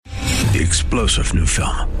The explosive new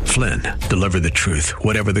film, Flynn, Deliver the Truth,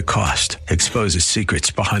 Whatever the Cost, exposes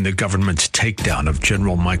secrets behind the government's takedown of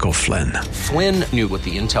General Michael Flynn. Flynn knew what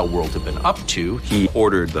the intel world had been up to. He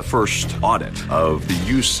ordered the first audit of the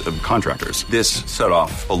use of contractors. This set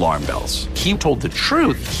off alarm bells. He told the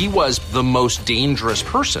truth. He was the most dangerous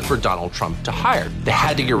person for Donald Trump to hire. They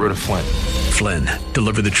had to get rid of Flynn. Flynn,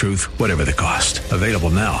 Deliver the Truth, Whatever the Cost. Available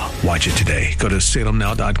now. Watch it today. Go to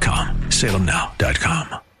salemnow.com.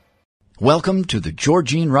 salemnow.com. Welcome to the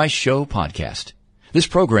Georgene Rice Show podcast. This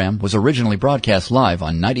program was originally broadcast live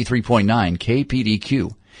on 93.9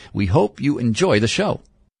 KPDQ. We hope you enjoy the show.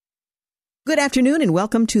 Good afternoon and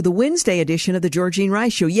welcome to the Wednesday edition of the Georgene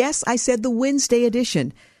Rice Show. Yes, I said the Wednesday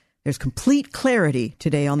edition. There's complete clarity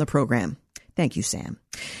today on the program. Thank you, Sam.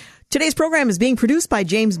 Today's program is being produced by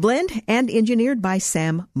James Blend and engineered by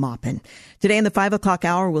Sam Maupin. Today in the 5 o'clock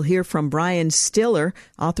hour, we'll hear from Brian Stiller,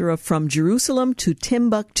 author of From Jerusalem to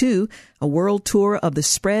Timbuktu, a world tour of the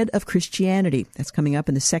spread of Christianity. That's coming up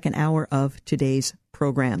in the second hour of today's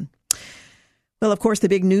program. Well, of course, the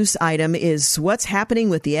big news item is what's happening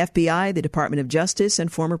with the FBI, the Department of Justice, and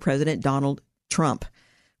former President Donald Trump.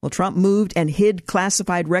 Well, Trump moved and hid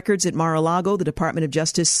classified records at Mar-a-Lago, the Department of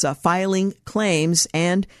Justice filing claims,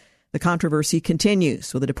 and the controversy continues.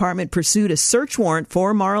 So the department pursued a search warrant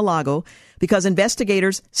for Mar-a-Lago because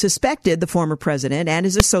investigators suspected the former president and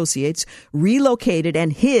his associates relocated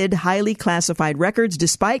and hid highly classified records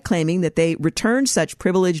despite claiming that they returned such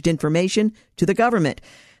privileged information to the government.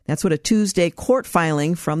 That's what a Tuesday court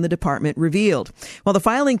filing from the department revealed. Well, the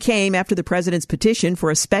filing came after the president's petition for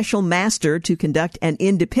a special master to conduct an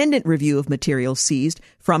independent review of materials seized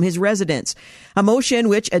from his residence, a motion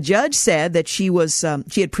which a judge said that she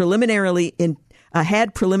had preliminary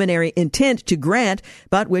intent to grant,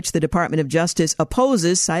 but which the Department of Justice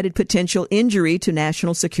opposes, cited potential injury to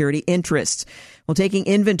national security interests. Well, taking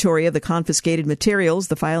inventory of the confiscated materials,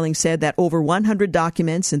 the filing said that over 100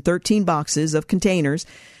 documents and 13 boxes of containers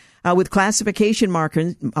with classification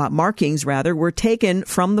markings were taken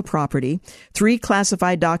from the property. 3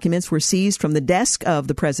 classified documents were seized from the desk of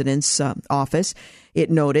the president's office.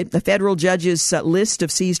 It noted the federal judge's list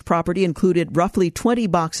of seized property included roughly 20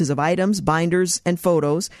 boxes of items, binders, and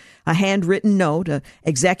photos, a handwritten note, an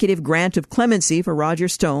executive grant of clemency for Roger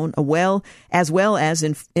Stone, as well as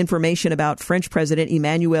information about French President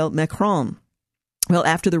Emmanuel Macron. Well,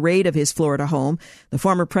 after the raid of his Florida home, the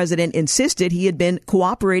former president insisted he had been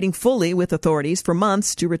cooperating fully with authorities for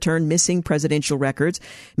months to return missing presidential records,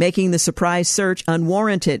 making the surprise search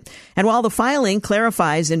unwarranted. And while the filing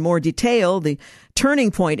clarifies in more detail the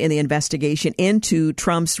turning point in the investigation into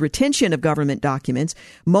Trump's retention of government documents,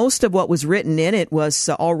 most of what was written in it was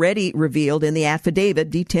already revealed in the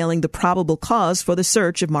affidavit detailing the probable cause for the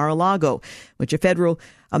search of Mar-a-Lago, which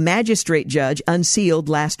a magistrate judge unsealed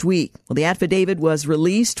last week. Well, the affidavit was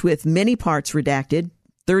released with many parts redacted,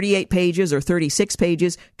 38 pages or 36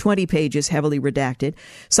 pages, 20 pages heavily redacted.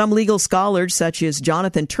 Some legal scholars, such as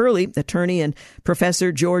Jonathan Turley, attorney and professor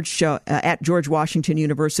at George Washington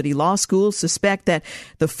University Law School, suspect that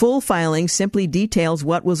the full filing simply details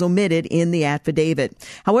what was omitted in the affidavit.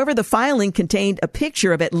 However, the filing contained a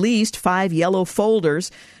picture of at least 5 yellow folders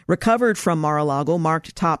recovered from Mar-a-Lago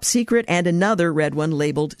marked top secret and another red one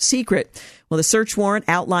labeled secret. Well, the search warrant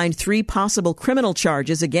outlined 3 possible criminal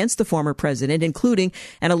charges against the former president, including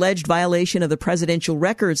an alleged violation of the Presidential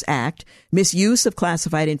Records Act, misuse of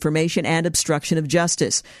classified information, and obstruction of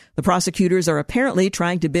justice. The prosecutors are apparently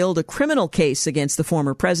trying to build a criminal case against the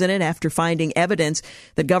former president after finding evidence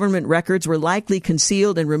that government records were likely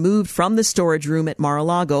concealed and removed from the storage room at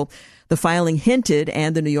Mar-a-Lago, the filing hinted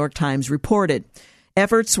and the New York Times reported.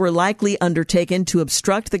 Efforts were likely undertaken to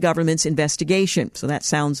obstruct the government's investigation. So that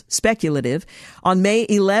sounds speculative. On May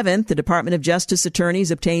 11th, the Department of Justice attorneys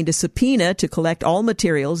obtained a subpoena to collect all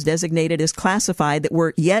materials designated as classified that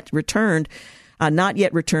were not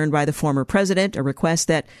yet returned by the former president, a request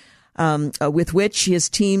that with which his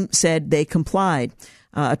team said they complied.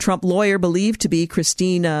 A Trump lawyer believed to be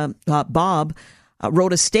Christine Bobb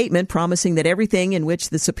wrote a statement promising that everything in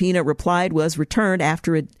which the subpoena replied was returned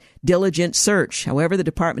after a diligent search. However, the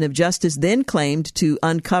Department of Justice then claimed to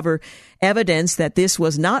uncover evidence that this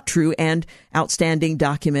was not true and outstanding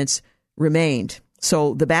documents remained.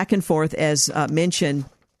 So the back and forth, as mentioned,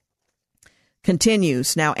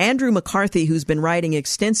 continues. Now, Andrew McCarthy, who's been writing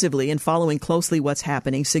extensively and following closely what's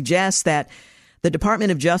happening, suggests that the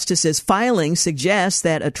Department of Justice's filing suggests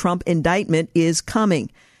that a Trump indictment is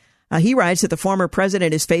coming. He writes that the former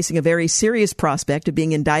president is facing a very serious prospect of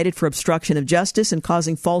being indicted for obstruction of justice and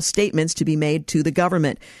causing false statements to be made to the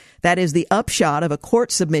government. That is the upshot of a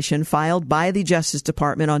court submission filed by the Justice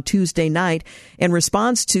Department on Tuesday night in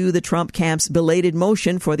response to the Trump camp's belated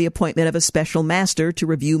motion for the appointment of a special master to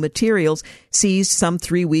review materials seized some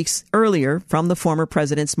 3 weeks earlier from the former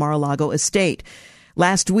president's Mar-a-Lago estate.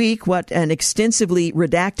 Last week, what an extensively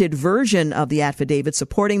redacted version of the affidavit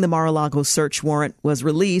supporting the Mar-a-Lago search warrant was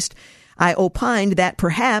released, I opined that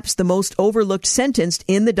perhaps the most overlooked sentence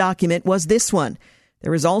in the document was this one.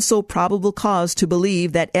 There is also probable cause to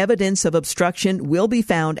believe that evidence of obstruction will be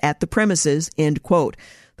found at the premises, end quote.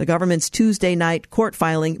 The government's Tuesday night court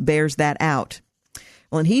filing bears that out.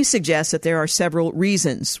 Well, and he suggests that there are several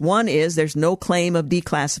reasons. One is there's no claim of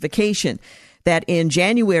declassification. That in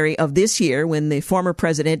January of this year, when the former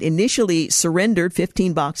president initially surrendered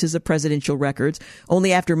 15 boxes of presidential records,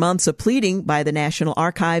 only after months of pleading by the National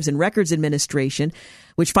Archives and Records Administration,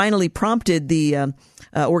 which finally prompted the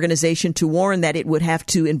organization to warn that it would have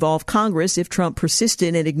to involve Congress if Trump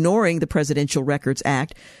persisted in ignoring the Presidential Records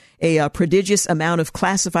Act. A prodigious amount of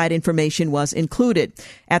classified information was included.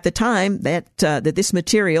 At the time that this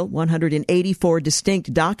material, 184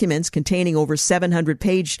 distinct documents containing over 700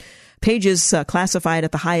 pages classified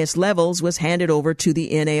at the highest levels, was handed over to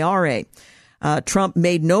the NARA. Trump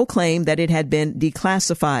made no claim that it had been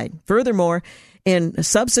declassified. Furthermore, in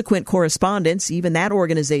subsequent correspondence, even that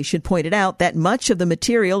organization pointed out that much of the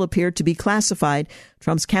material appeared to be classified.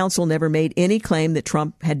 Trump's counsel never made any claim that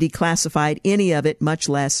Trump had declassified any of it, much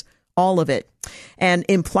less all of it. An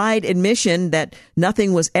implied admission that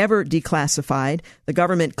nothing was ever declassified. The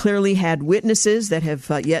government clearly had witnesses that have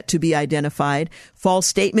yet to be identified. False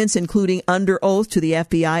statements, including under oath to the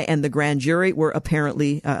FBI and the grand jury, were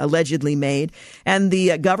apparently allegedly made. And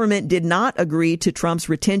the government did not agree to Trump's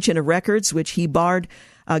retention of records, which he barred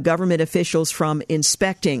government officials from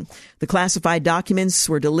inspecting. The classified documents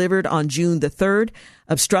were delivered on June the 3rd.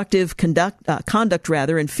 Obstructive conduct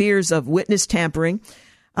and fears of witness tampering.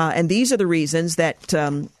 And these are the reasons that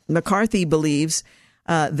McCarthy believes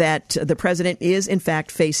that the president is, in fact,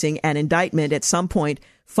 facing an indictment at some point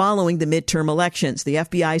following the midterm elections. The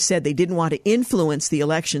FBI said they didn't want to influence the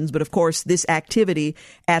elections, but of course, this activity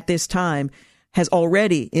at this time has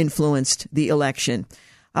already influenced the election.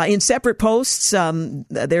 In separate posts, there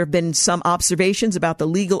have been some observations about the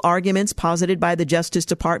legal arguments posited by the Justice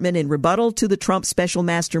Department in rebuttal to the Trump special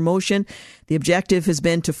master motion. The objective has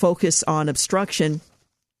been to focus on obstruction.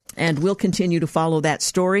 And we'll continue to follow that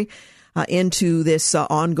story into this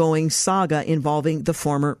ongoing saga involving the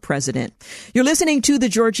former president. You're listening to The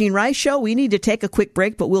Georgene Rice Show. We need to take a quick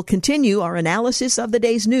break, but we'll continue our analysis of the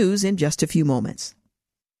day's news in just a few moments.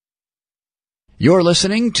 You're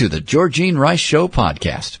listening to The Georgene Rice Show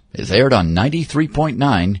podcast. It's aired on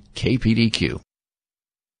 93.9 KPDQ.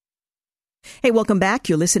 Hey, welcome back.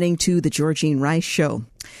 You're listening to The Georgene Rice Show.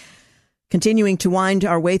 Continuing to wind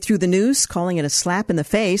our way through the news, calling it a slap in the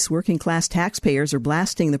face, working-class taxpayers are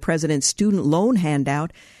blasting the president's student loan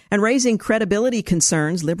handout and raising credibility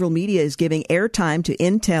concerns. Liberal media is giving airtime to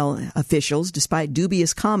Intel officials despite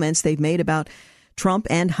dubious comments they've made about Trump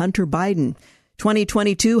and Hunter Biden.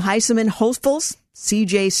 2022 Heisman hopefuls,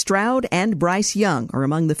 C.J. Stroud and Bryce Young are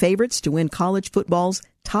among the favorites to win college football's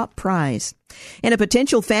top prize. In a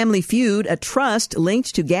potential family feud, a trust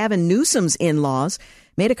linked to Gavin Newsom's in-laws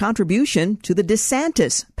made a contribution to the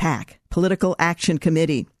DeSantis PAC, Political Action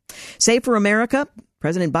Committee. Save for America,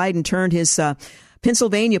 President Biden turned his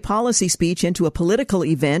Pennsylvania policy speech into a political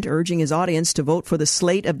event, urging his audience to vote for the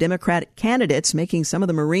slate of Democratic candidates, making some of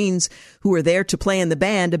the Marines who were there to play in the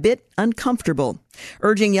band a bit uncomfortable.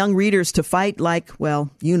 Urging young readers to fight like,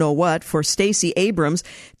 well, you know what, for Stacey Abrams,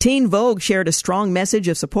 Teen Vogue shared a strong message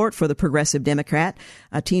of support for the progressive Democrat.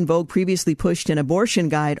 Teen Vogue previously pushed an abortion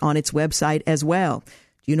guide on its website as well.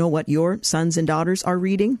 Do you know what your sons and daughters are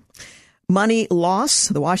reading? Money loss.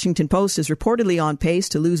 The Washington Post is reportedly on pace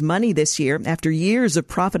to lose money this year after years of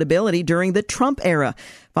profitability during the Trump era.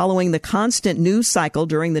 Following the constant news cycle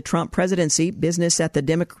during the Trump presidency, business at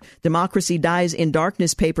the Democracy Dies in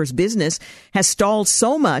Darkness paper's business has stalled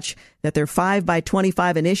so much that their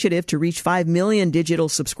 5x25 initiative to reach 5 million digital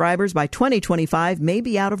subscribers by 2025 may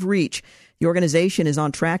be out of reach. The organization is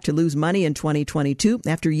on track to lose money in 2022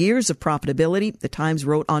 after years of profitability, the Times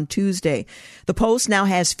wrote on Tuesday. The Post now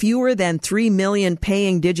has fewer than 3 million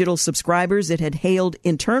paying digital subscribers it had hailed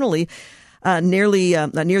internally near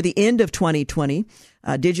the end of 2020.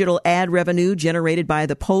 Digital ad revenue generated by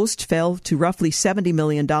the Post fell to roughly $70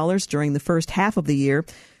 million during the first half of the year,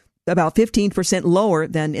 about 15% lower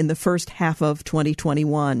than in the first half of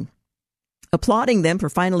 2021. Applauding them for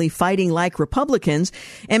finally fighting like Republicans,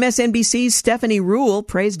 MSNBC's Stephanie Ruhle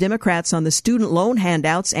praised Democrats on the student loan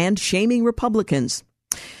handouts and shaming Republicans.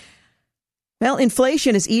 Well,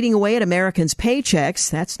 inflation is eating away at Americans'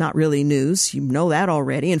 paychecks. That's not really news. You know that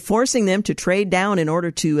already. And forcing them to trade down in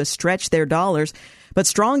order to stretch their dollars. But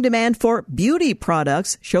strong demand for beauty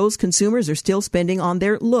products shows consumers are still spending on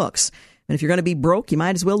their looks. And if you're going to be broke, you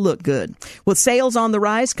might as well look good. With sales on the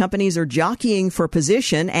rise, companies are jockeying for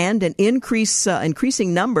position, and an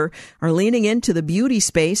increasing number are leaning into the beauty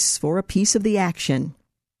space for a piece of the action.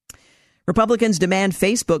 Republicans demand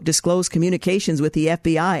Facebook disclose communications with the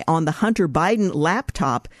FBI on the Hunter Biden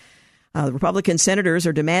laptop. The Republican senators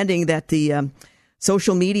are demanding that the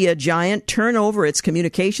social media giant turn over its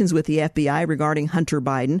communications with the FBI regarding Hunter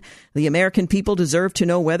Biden. The American people deserve to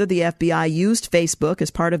know whether the FBI used Facebook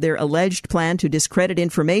as part of their alleged plan to discredit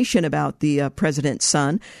information about the president's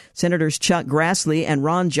son. Senators Chuck Grassley and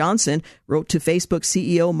Ron Johnson wrote to Facebook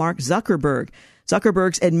CEO Mark Zuckerberg.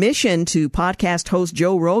 Zuckerberg's admission to podcast host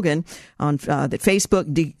Joe Rogan on that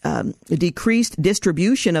Facebook decreased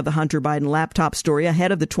distribution of the Hunter Biden laptop story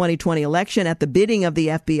ahead of the 2020 election at the bidding of the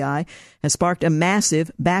FBI has sparked a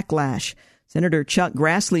massive backlash. Senator Chuck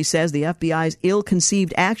Grassley says the FBI's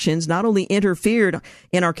ill-conceived actions not only interfered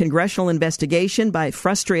in our congressional investigation by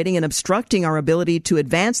frustrating and obstructing our ability to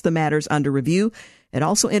advance the matters under review, it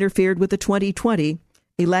also interfered with the 2020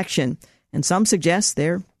 election. And some suggest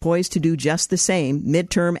they're poised to do just the same,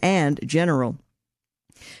 midterm and general.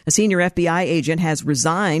 A senior FBI agent has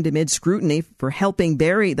resigned amid scrutiny for helping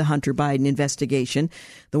bury the Hunter Biden investigation.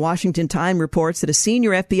 The Washington Times reports that a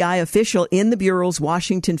senior FBI official in the Bureau's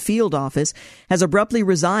Washington field office has abruptly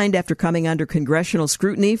resigned after coming under congressional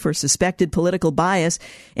scrutiny for suspected political bias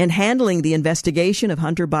in handling the investigation of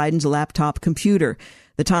Hunter Biden's laptop computer.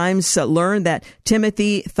 The Times learned that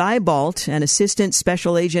Timothy Thibault, an assistant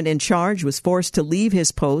special agent in charge, was forced to leave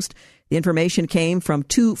his post. The information came from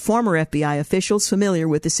two former FBI officials familiar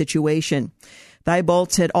with the situation.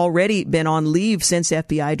 Thibault had already been on leave since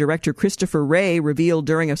FBI Director Christopher Wray revealed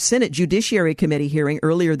during a Senate Judiciary Committee hearing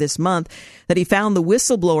earlier this month that he found the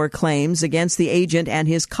whistleblower claims against the agent and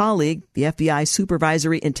his colleague, the FBI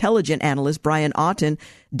Supervisory Intelligence Analyst Brian Auten,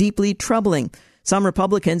 deeply troubling. Some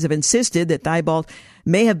Republicans have insisted that Thibault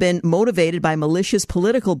may have been motivated by malicious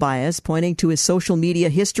political bias, pointing to his social media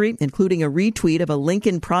history, including a retweet of a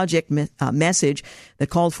Lincoln Project message that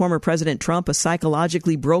called former President Trump a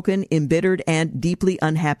psychologically broken, embittered, and deeply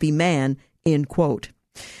unhappy man, end quote.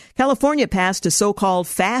 California passed a so-called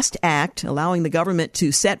FAST Act, allowing the government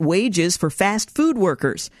to set wages for fast food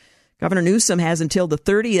workers. Governor Newsom has until the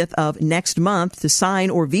 30th of next month to sign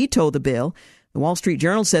or veto the bill. The Wall Street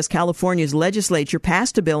Journal says California's legislature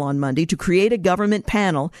passed a bill on Monday to create a government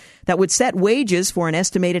panel that would set wages for an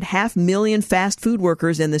estimated 500,000 fast food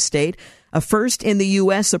workers in the state, a first in the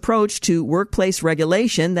U.S. approach to workplace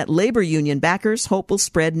regulation that labor union backers hope will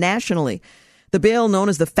spread nationally. The bill, known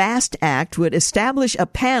as the FAST Act, would establish a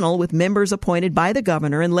panel with members appointed by the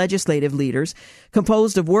governor and legislative leaders,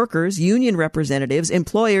 composed of workers, union representatives,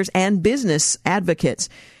 employers, and business advocates.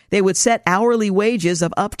 They would set hourly wages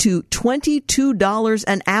of up to $22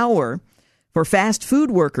 an hour for fast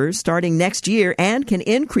food workers starting next year and can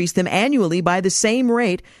increase them annually by the same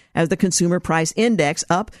rate as the Consumer Price Index,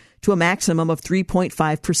 up to a maximum of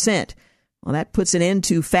 3.5%. Well, that puts an end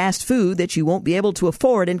to fast food that you won't be able to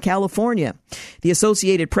afford in California. The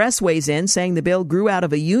Associated Press weighs in, saying the bill grew out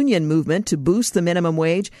of a union movement to boost the minimum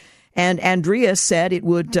wage. And Andrea said it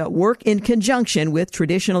would work in conjunction with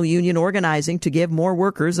traditional union organizing to give more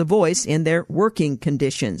workers a voice in their working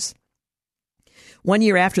conditions. 1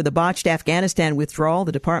 year after the botched Afghanistan withdrawal,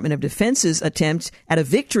 the Department of Defense's attempt at a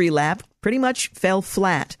victory lap pretty much fell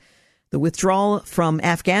flat. The withdrawal from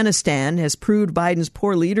Afghanistan has proved Biden's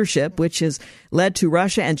poor leadership, which has led to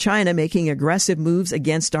Russia and China making aggressive moves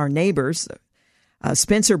against our neighbors.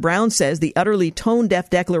 Spencer Brown says the utterly tone-deaf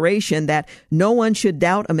declaration that no one should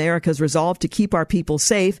doubt America's resolve to keep our people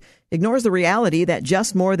safe ignores the reality that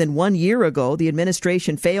just more than 1 year ago, the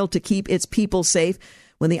administration failed to keep its people safe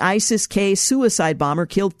when the ISIS-K suicide bomber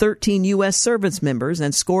killed 13 U.S. service members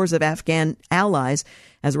and scores of Afghan allies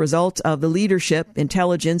as a result of the leadership,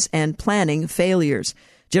 intelligence, and planning failures.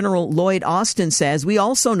 General Lloyd Austin says, we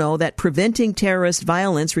also know that preventing terrorist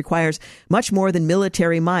violence requires much more than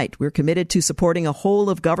military might. We're committed to supporting a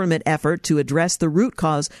whole-of-government effort to address the root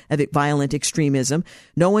cause of violent extremism.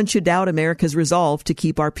 No one should doubt America's resolve to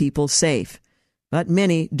keep our people safe. But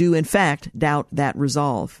many do, in fact, doubt that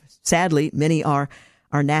resolve. Sadly, many are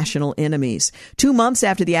our national enemies. 2 months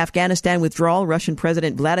after the Afghanistan withdrawal, Russian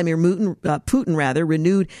President Vladimir Putin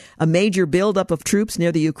renewed a major buildup of troops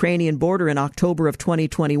near the Ukrainian border in October of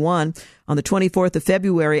 2021. On the 24th of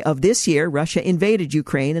February of this year, Russia invaded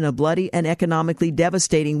Ukraine in a bloody and economically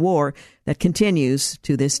devastating war that continues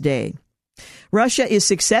to this day. Russia is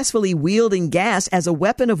successfully wielding gas as a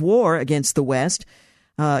weapon of war against the West.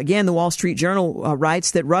 Again, the Wall Street Journal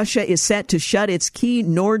writes that Russia is set to shut its key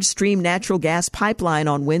Nord Stream natural gas pipeline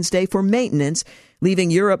on Wednesday for maintenance,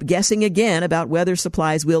 leaving Europe guessing again about whether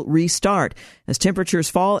supplies will restart as temperatures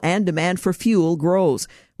fall and demand for fuel grows.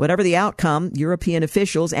 Whatever the outcome, European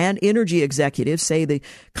officials and energy executives say the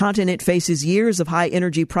continent faces years of high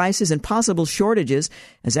energy prices and possible shortages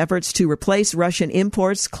as efforts to replace Russian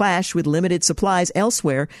imports clash with limited supplies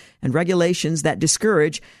elsewhere and regulations that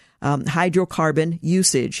discourage hydrocarbon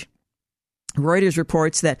usage. Reuters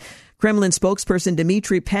reports that Kremlin spokesperson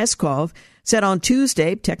Dmitry Peskov said on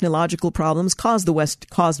Tuesday technological problems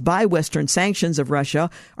caused by Western sanctions of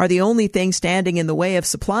Russia are the only thing standing in the way of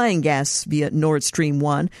supplying gas via Nord Stream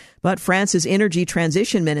 1. But France's energy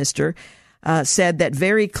transition minister said that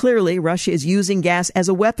very clearly Russia is using gas as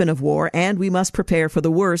a weapon of war, and we must prepare for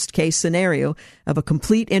the worst case scenario of a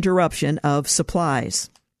complete interruption of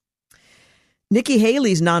supplies. Nikki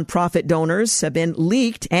Haley's nonprofit donors have been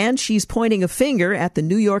leaked, and she's pointing a finger at the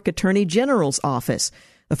New York Attorney General's office.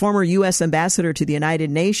 The former U.S. ambassador to the United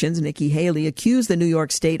Nations, Nikki Haley, accused the New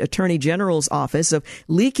York State Attorney General's office of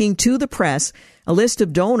leaking to the press a list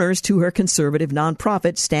of donors to her conservative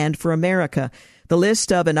nonprofit, Stand for America. The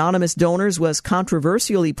list of anonymous donors was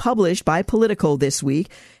controversially published by Politico this week,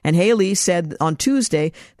 and Haley said on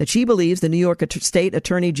Tuesday that she believes the New York State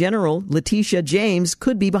Attorney General, Letitia James,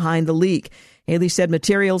 could be behind the leak. Haley said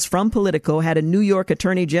materials from Politico had a New York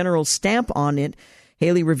Attorney General's stamp on it.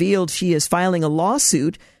 Haley revealed she is filing a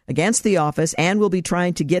lawsuit against the office and will be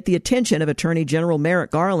trying to get the attention of Attorney General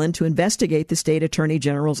Merrick Garland to investigate the state Attorney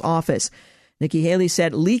General's office. Nikki Haley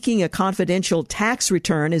said leaking a confidential tax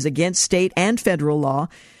return is against state and federal law.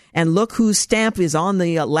 And look whose stamp is on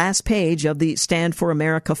the last page of the Stand for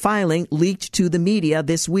America filing leaked to the media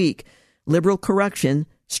this week. Liberal corruption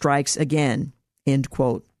strikes again. End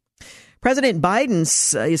quote. President Biden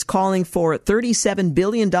is calling for $37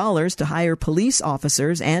 billion to hire police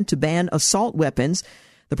officers and to ban assault weapons.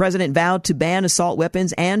 The president vowed to ban assault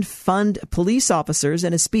weapons and fund police officers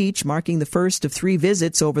in a speech marking the first of 3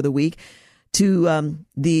 visits over the week to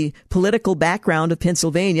the political background of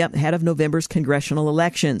Pennsylvania ahead of November's congressional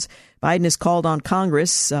elections. Biden has called on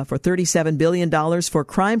Congress for $37 billion for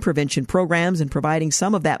crime prevention programs and providing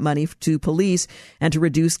some of that money to police and to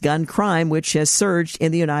reduce gun crime, which has surged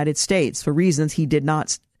in the United States for reasons he did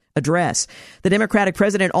not address. The Democratic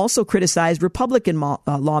president also criticized Republican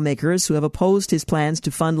lawmakers who have opposed his plans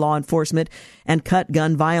to fund law enforcement and cut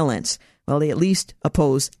gun violence. Well, they at least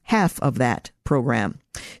oppose half of that program.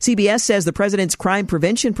 CBS says the president's crime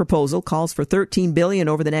prevention proposal calls for $13 billion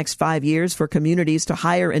over the next 5 years for communities to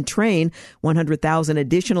hire and train 100,000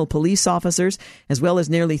 additional police officers, as well as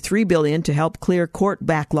nearly $3 billion to help clear court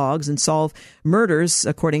backlogs and solve murders,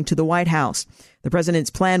 according to the White House. The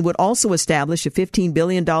president's plan would also establish a $15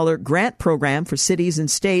 billion grant program for cities and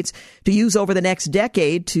states to use over the next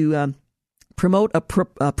decade to promote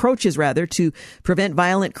approaches to prevent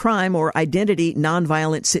violent crime or identify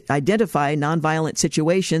nonviolent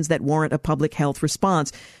situations that warrant a public health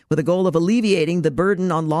response, with a goal of alleviating the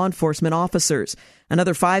burden on law enforcement officers.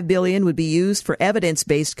 Another $5 billion would be used for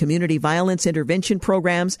evidence-based community violence intervention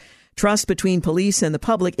programs. Trust between police and the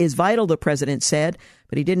public is vital, the president said,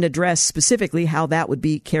 but he didn't address specifically how that would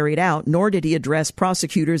be carried out, nor did he address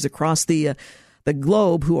prosecutors across the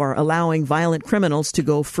globe who are allowing violent criminals to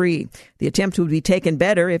go free. The attempt would be taken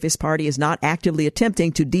better if his party is not actively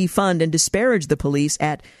attempting to defund and disparage the police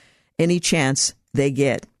at any chance they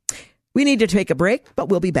get. We need to take a break, but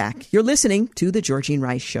we'll be back. You're listening to The Georgene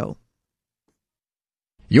Rice Show.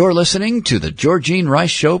 You're listening to The Georgene Rice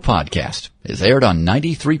Show podcast. It's aired on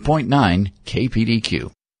 93.9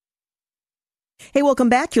 KPDQ. Hey, welcome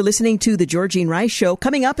back. You're listening to The Georgene Rice Show.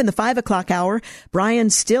 Coming up in the 5 o'clock hour, Brian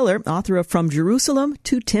Stiller, author of From Jerusalem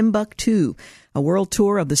to Timbuktu, a world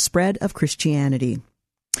tour of the spread of Christianity.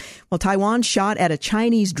 Well, Taiwan shot at a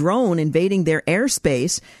Chinese drone invading their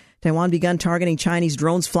airspace. Taiwan begun targeting Chinese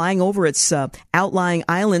drones flying over its outlying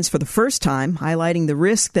islands for the first time, highlighting the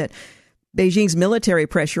risk that Beijing's military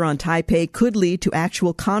pressure on Taipei could lead to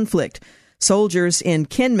actual conflict. Soldiers in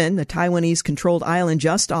Kinmen, a Taiwanese-controlled island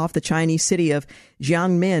just off the Chinese city of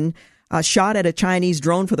Jiangmen, shot at a Chinese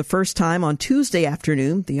drone for the first time on Tuesday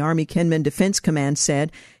afternoon, the Army Kinmen Defense Command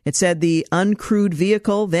said. It said the uncrewed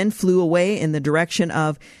vehicle then flew away in the direction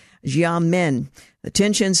of Jiangmen. The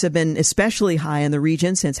tensions have been especially high in the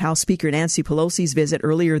region since House Speaker Nancy Pelosi's visit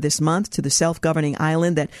earlier this month to the self-governing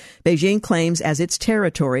island that Beijing claims as its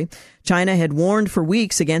territory. China had warned for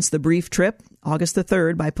weeks against the brief trip, August the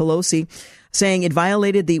 3rd, by Pelosi, saying it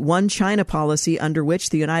violated the One China policy under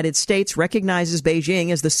which the United States recognizes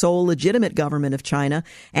Beijing as the sole legitimate government of China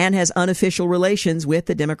and has unofficial relations with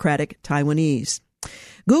the Democratic Taiwanese.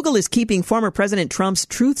 Google is keeping former President Trump's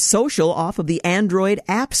Truth Social off of the Android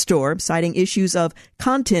App Store, citing issues of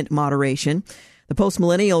content moderation. The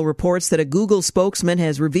Post-Millennial reports that a Google spokesman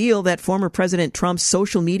has revealed that former President Trump's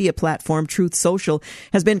social media platform, Truth Social,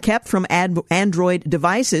 has been kept from Android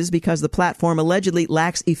devices because the platform allegedly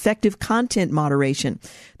lacks effective content moderation.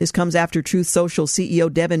 This comes after Truth Social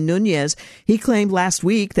CEO Devin Nunes. He claimed last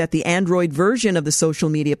week that the Android version of the social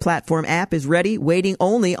media platform app is ready, waiting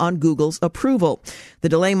only on Google's approval. The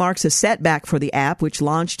delay marks a setback for the app, which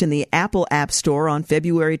launched in the Apple App Store on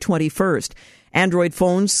February 21st. Android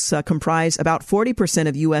phones comprise about 40%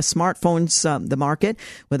 of U.S. smartphones, the market.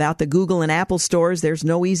 Without the Google and Apple stores, there's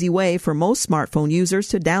no easy way for most smartphone users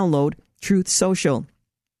to download Truth Social.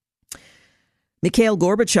 Mikhail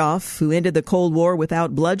Gorbachev, who ended the Cold War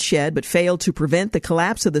without bloodshed but failed to prevent the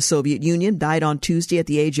collapse of the Soviet Union, died on Tuesday at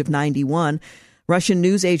the age of 91. Russian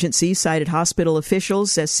news agencies cited hospital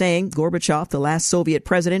officials as saying Gorbachev, the last Soviet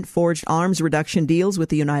president, forged arms reduction deals with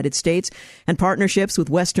the United States and partnerships with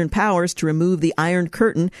Western powers to remove the Iron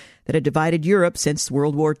Curtain that had divided Europe since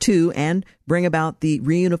World War II and bring about the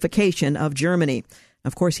reunification of Germany.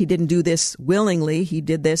 Of course, he didn't do this willingly. He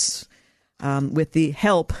did this with the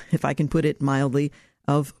help, if I can put it mildly,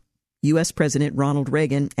 of U.S. President Ronald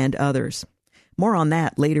Reagan and others. More on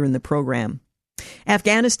that later in the program.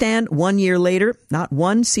 Afghanistan, 1 year later, not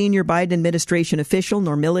one senior Biden administration official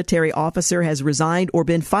nor military officer has resigned or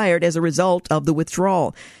been fired as a result of the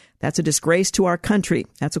withdrawal. That's a disgrace to our country.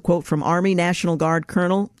 That's a quote from Army National Guard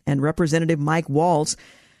Colonel and Representative Mike Waltz,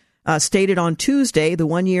 stated on Tuesday, the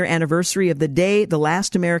 1 year anniversary of the day the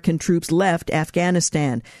last American troops left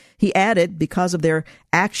Afghanistan. He added, because of their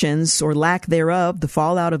actions or lack thereof, the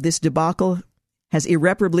fallout of this debacle has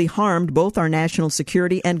irreparably harmed both our national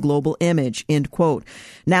security and global image, end quote.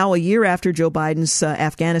 Now, a year after Joe Biden's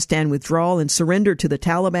Afghanistan withdrawal and surrender to the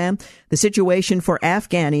Taliban, the situation for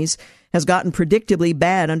Afghanis has gotten predictably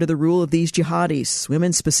bad under the rule of these jihadis.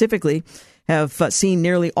 Women specifically have seen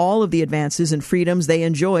nearly all of the advances and freedoms they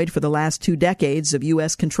enjoyed for the last 2 decades of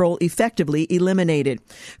U.S. control effectively eliminated.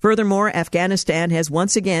 Furthermore, Afghanistan has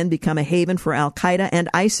once again become a haven for al-Qaeda and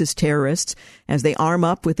ISIS terrorists as they arm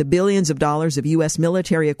up with the billions of dollars of U.S.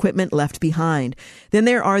 military equipment left behind. Then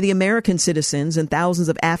there are the American citizens and thousands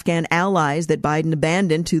of Afghan allies that Biden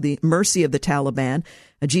abandoned to the mercy of the Taliban.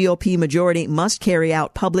 A GOP majority must carry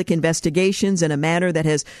out public investigations in a manner that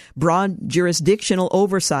has broad jurisdictional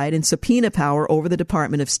oversight and subpoena power over the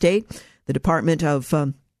Department of State, the Department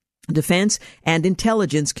of Defense, and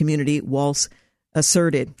intelligence community, Waltz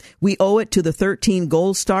asserted. We owe it to the 13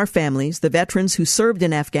 Gold Star families, the veterans who served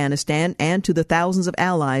in Afghanistan, and to the thousands of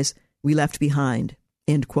allies we left behind,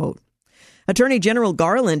 end quote. Attorney General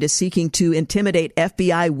Garland is seeking to intimidate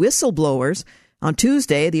FBI whistleblowers. On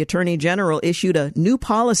Tuesday, the Attorney General issued a new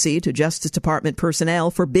policy to Justice Department personnel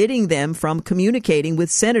forbidding them from communicating with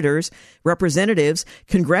senators, representatives,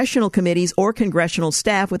 congressional committees, or congressional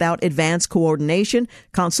staff without advance coordination,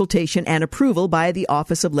 consultation, and approval by the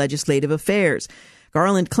Office of Legislative Affairs.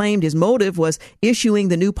 Garland claimed his motive was issuing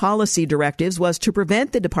the new policy directives was to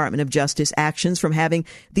prevent the Department of Justice actions from having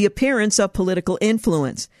the appearance of political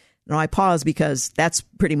influence. Now, I pause because that's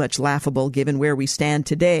pretty much laughable given where we stand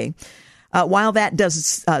today. While that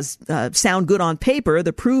does sound good on paper,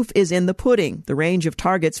 the proof is in the pudding. The range of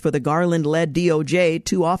targets for the Garland-led DOJ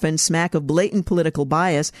too often smack of blatant political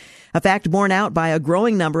bias, a fact borne out by a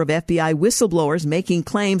growing number of FBI whistleblowers making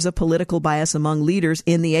claims of political bias among leaders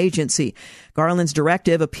in the agency. Garland's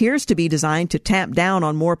directive appears to be designed to tamp down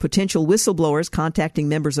on more potential whistleblowers contacting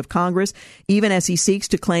members of Congress, even as he seeks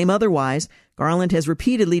to claim otherwise. Garland has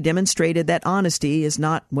repeatedly demonstrated that honesty is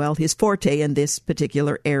not, well, his forte in this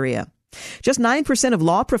particular area. Just 9% of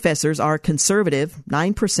law professors are conservative,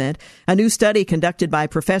 9%. A new study conducted by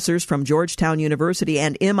professors from Georgetown University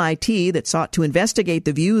and MIT that sought to investigate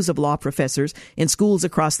the views of law professors in schools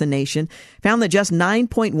across the nation found that just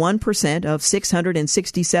 9.1% of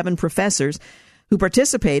 667 professors who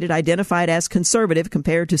participated identified as conservative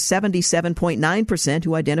compared to 77.9%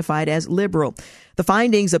 who identified as liberal. The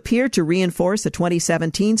findings appear to reinforce the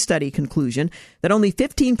 2017 study conclusion that only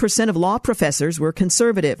 15% of law professors were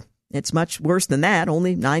conservative. It's much worse than that,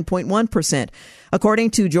 only 9.1%.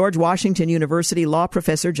 According to George Washington University law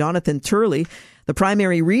professor Jonathan Turley, the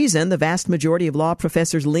primary reason the vast majority of law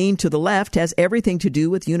professors lean to the left has everything to do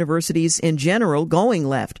with universities in general going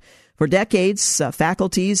left. For decades,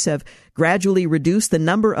 faculties have gradually reduced the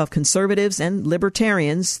number of conservatives and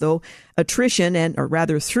libertarians, through attrition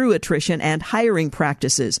and hiring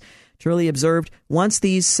practices. Turley observed once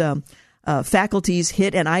these faculties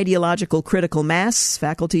hit an ideological critical mass,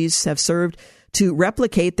 faculties have served to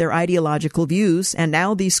replicate their ideological views, and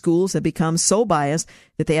now these schools have become so biased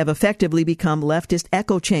that they have effectively become leftist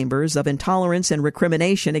echo chambers of intolerance and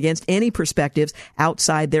recrimination against any perspectives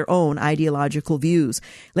outside their own ideological views.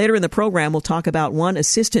 Later in the program, we'll talk about one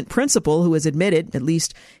assistant principal who has admitted, at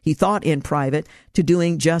least he thought in private, to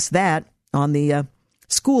doing just that on the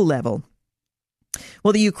school level.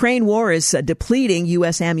 Well, the Ukraine war is depleting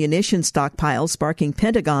U.S. ammunition stockpiles, sparking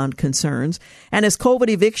Pentagon concerns. And as COVID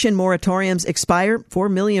eviction moratoriums expire, 4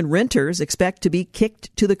 million renters expect to be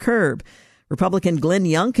kicked to the curb. Republican Glenn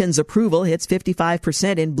Youngkin's approval hits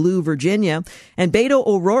 55% in Blue, Virginia. And Beto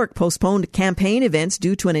O'Rourke postponed campaign events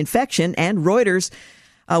due to an infection. And Reuters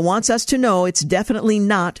wants us to know it's definitely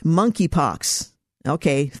not monkeypox.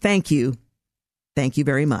 Okay, thank you. Thank you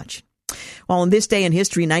very much. Well, on this day in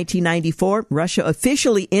history, 1994, Russia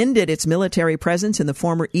officially ended its military presence in the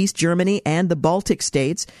former East Germany and the Baltic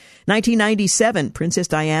states. 1997, Princess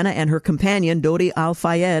Diana and her companion, Dodi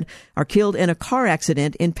Al-Fayed, are killed in a car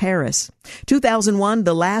accident in Paris. 2001,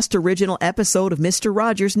 the last original episode of Mr.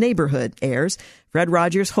 Rogers' Neighborhood airs. Fred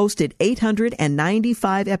Rogers hosted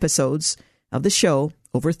 895 episodes of the show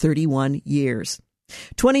over 31 years.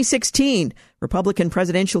 2016, Republican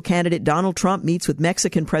presidential candidate Donald Trump meets with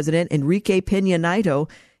Mexican President Enrique Peña Nieto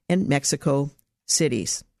in Mexico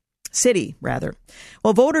City.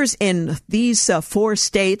 Well, voters in these 4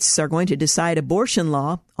 states are going to decide abortion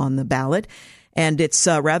law on the ballot. And it's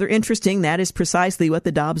rather interesting. That is precisely what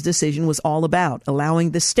the Dobbs decision was all about,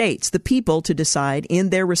 allowing the states, the people, to decide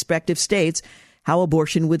in their respective states how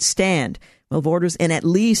abortion would stand. Well, voters in at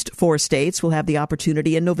least 4 states will have the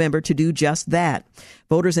opportunity in November to do just that.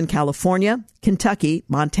 Voters in California, Kentucky,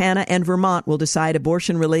 Montana, and Vermont will decide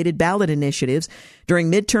abortion-related ballot initiatives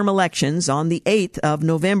during midterm elections on the 8th of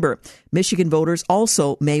November. Michigan voters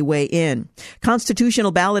also may weigh in.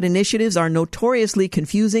 Constitutional ballot initiatives are notoriously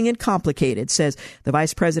confusing and complicated, says the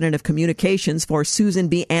Vice President of Communications for Susan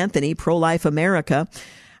B. Anthony, Pro-Life America.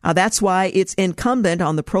 That's why it's incumbent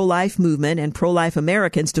on the pro-life movement and pro-life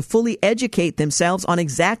Americans to fully educate themselves on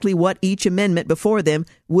exactly what each amendment before them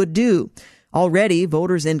would do. Already,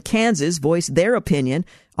 voters in Kansas voiced their opinion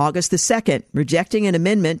August the 2nd, rejecting an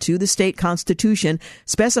amendment to the state constitution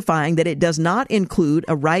specifying that it does not include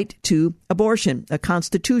a right to abortion, a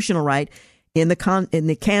constitutional right in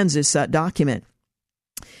the Kansas document.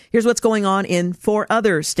 Here's what's going on in 4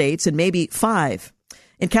 other states, and maybe 5.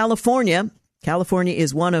 In California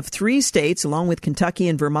is one of 3 states, along with Kentucky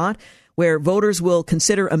and Vermont, where voters will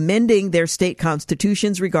consider amending their state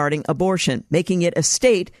constitutions regarding abortion, making it a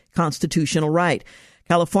state constitutional right.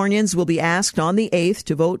 Californians will be asked on the 8th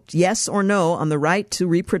to vote yes or no on the Right to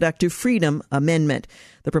Reproductive Freedom Amendment.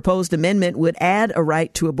 The proposed amendment would add a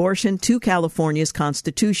right to abortion to California's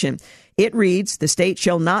constitution. It reads, "The state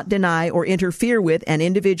shall not deny or interfere with an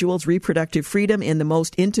individual's reproductive freedom in the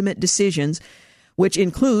most intimate decisions, which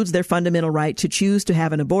includes their fundamental right to choose to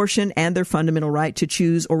have an abortion and their fundamental right to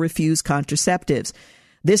choose or refuse contraceptives."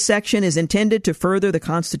 This section is intended to further the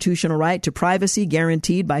constitutional right to privacy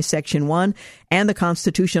guaranteed by Section 1 and the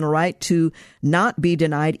constitutional right to not be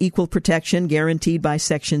denied equal protection guaranteed by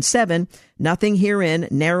Section 7. Nothing herein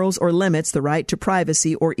narrows or limits the right to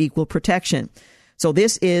privacy or equal protection. So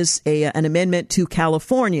this is an amendment to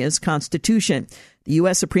California's constitution. The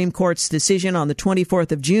U.S. Supreme Court's decision on the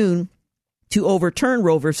 24th of June to overturn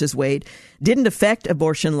Roe v. Wade didn't affect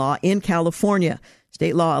abortion law in California.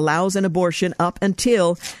 State law allows an abortion up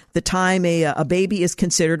until the time a baby is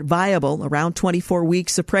considered viable, around 24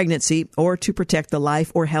 weeks of pregnancy, or to protect the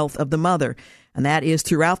life or health of the mother. And that is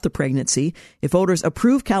throughout the pregnancy. If voters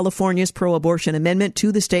approve California's pro-abortion amendment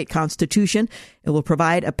to the state constitution, it will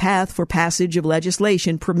provide a path for passage of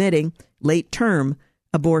legislation permitting late-term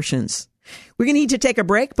abortions. We're going to need to take a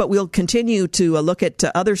break, but we'll continue to look at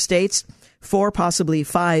other states, 4, possibly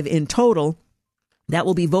 5 in total, that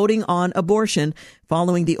will be voting on abortion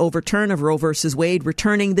following the overturn of Roe v. Wade,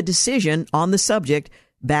 returning the decision on the subject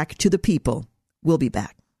back to the people. We'll be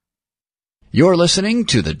back. You're listening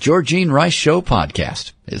to the Georgene Rice Show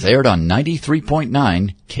podcast. It's aired on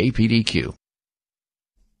 93.9 KPDQ.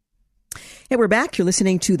 Hey, we're back. You're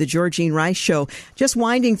listening to the Georgene Rice Show. Just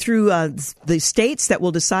winding through the states that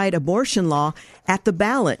will decide abortion law at the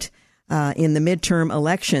ballot. in the midterm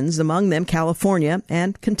elections, among them California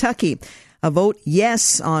and Kentucky. A vote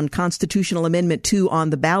yes on Constitutional Amendment 2 on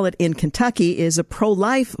the ballot in Kentucky is a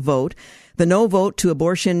pro-life vote. The no vote to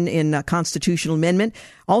abortion in a constitutional amendment,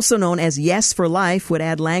 also known as Yes for Life, would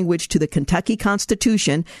add language to the Kentucky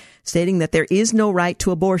Constitution stating that there is no right to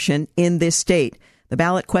abortion in this state. The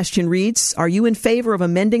ballot question reads, are you in favor of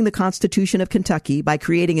amending the Constitution of Kentucky by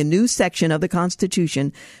creating a new section of the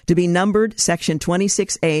Constitution to be numbered Section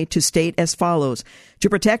 26A to state as follows? To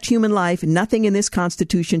protect human life, nothing in this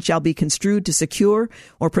Constitution shall be construed to secure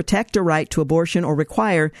or protect a right to abortion or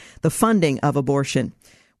require the funding of abortion.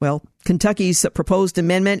 Well, Kentucky's proposed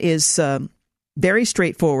amendment is very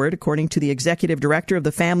straightforward, according to the executive director of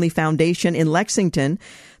the Family Foundation in Lexington.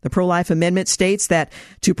 The pro-life amendment states that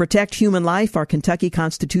to protect human life, our Kentucky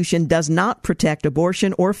Constitution does not protect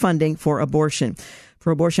abortion or funding for abortion.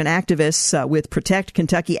 For abortion activists with Protect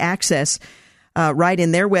Kentucky Access, write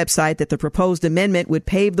in their website that the proposed amendment would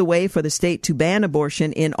pave the way for the state to ban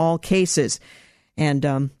abortion in all cases. And,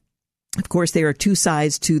 of course, there are two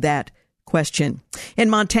sides to that question. In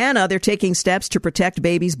Montana, they're taking steps to protect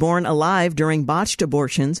babies born alive during botched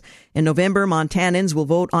abortions. In November, Montanans will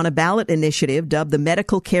vote on a ballot initiative dubbed the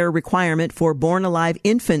Medical Care Requirement for Born Alive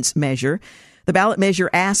Infants measure. The ballot measure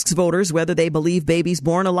asks voters whether they believe babies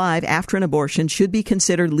born alive after an abortion should be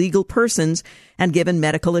considered legal persons and given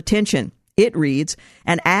medical attention. It reads,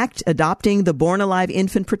 an act adopting the Born Alive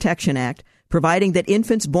Infant Protection Act, providing that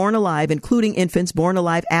infants born alive, including infants born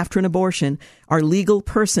alive after an abortion, are legal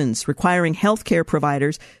persons, requiring health care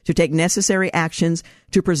providers to take necessary actions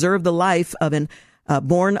to preserve the life of an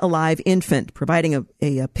born alive infant, providing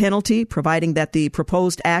a penalty, providing that the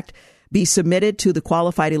proposed act be submitted to the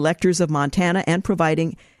qualified electors of Montana, and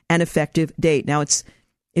providing an effective date. Now,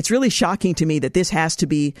 it's really shocking to me that this has to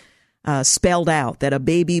be spelled out, that a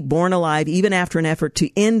baby born alive, even after an effort to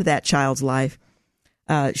end that child's life,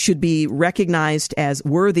 should be recognized as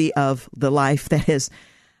worthy of the life that has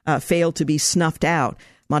failed to be snuffed out.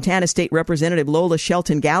 Montana State Representative Lola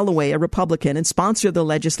Shelton Galloway, a Republican and sponsor of the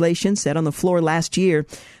legislation, said on the floor last year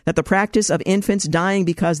that the practice of infants dying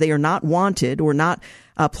because they are not wanted or not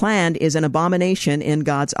planned is an abomination in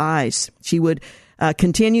God's eyes. She would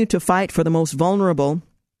continue to fight for the most vulnerable.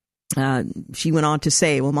 She went on to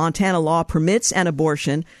say, well, Montana law permits an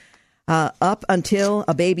abortion up until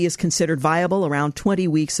a baby is considered viable around 20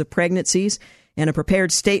 weeks of pregnancies. In a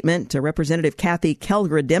prepared statement, Representative Kathy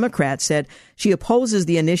Kelger, a Democrat, said she opposes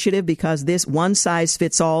the initiative because this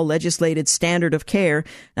one-size-fits-all legislated standard of care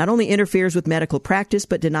not only interferes with medical practice,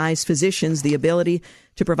 but denies physicians the ability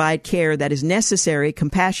to provide care that is necessary,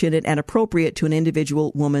 compassionate, and appropriate to an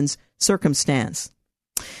individual woman's circumstance.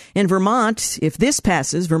 In Vermont, if this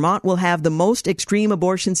passes, Vermont will have the most extreme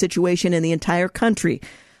abortion situation in the entire country.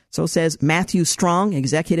 So says Matthew Strong,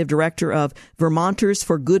 executive director of Vermonters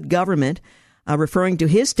for Good Government, referring to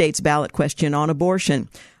his state's ballot question on abortion.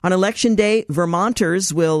 On Election Day,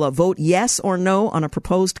 Vermonters will vote yes or no on a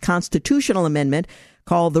proposed constitutional amendment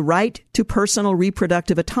called the Right to Personal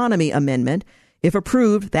Reproductive Autonomy Amendment. If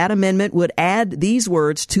approved, that amendment would add these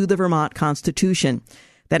words to the Vermont Constitution: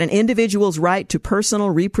 that an individual's right to personal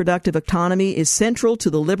reproductive autonomy is central to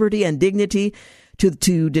the liberty and dignity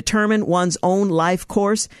to determine one's own life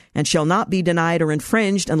course, and shall not be denied or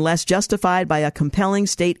infringed unless justified by a compelling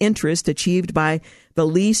state interest achieved by the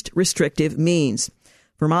least restrictive means.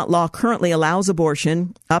 Vermont law currently allows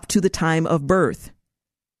abortion up to the time of birth.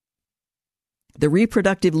 The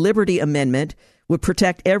Reproductive Liberty Amendment would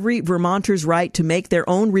protect every Vermonter's right to make their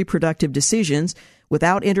own reproductive decisions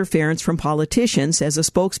without interference from politicians, says a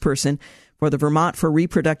spokesperson for the Vermont for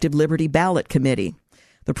Reproductive Liberty Ballot Committee.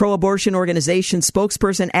 The pro-abortion organization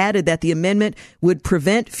spokesperson added that the amendment would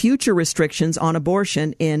prevent future restrictions on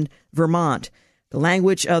abortion in Vermont. The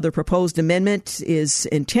language of the proposed amendment is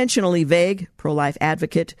intentionally vague, pro-life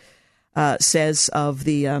advocate says of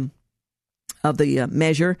the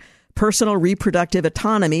measure. Personal reproductive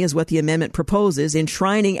autonomy is what the amendment proposes,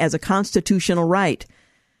 enshrining as a constitutional right.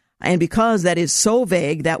 And because that is so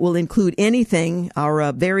vague, that will include anything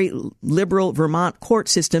our very liberal Vermont court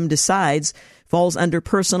system decides falls under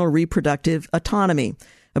personal reproductive autonomy.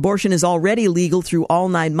 Abortion is already legal through all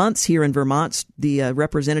 9 months here in Vermont, the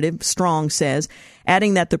Representative Strong says,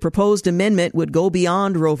 adding that the proposed amendment would go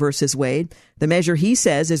beyond Roe v. Wade. The measure, he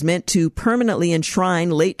says, is meant to permanently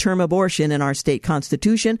enshrine late-term abortion in our state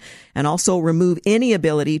constitution and also remove any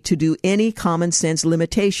ability to do any common-sense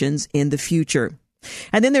limitations in the future.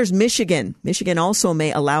 And then there's Michigan. Michigan also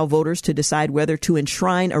may allow voters to decide whether to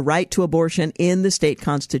enshrine a right to abortion in the state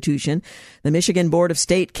constitution. The Michigan Board of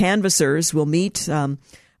State Canvassers will meet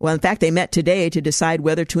Well, in fact, they met today to decide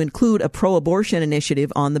whether to include a pro-abortion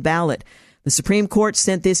initiative on the ballot. The Supreme Court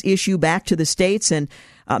sent this issue back to the states, and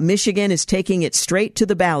Michigan is taking it straight to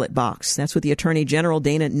the ballot box. That's what the Attorney General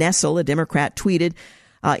Dana Nessel, a Democrat, tweeted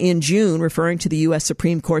in June, referring to the U.S.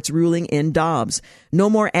 Supreme Court's ruling in Dobbs. No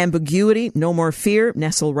more ambiguity, no more fear,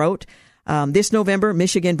 Nessel wrote. This November,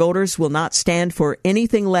 Michigan voters will not stand for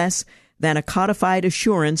anything less than a codified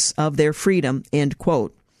assurance of their freedom, end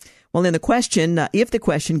quote. Well, in the question, if the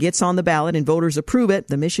question gets on the ballot and voters approve it,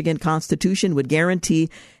 the Michigan Constitution would guarantee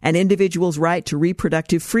an individual's right to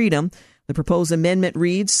reproductive freedom. The proposed amendment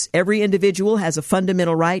reads, every individual has a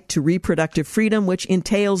fundamental right to reproductive freedom, which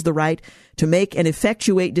entails the right to make and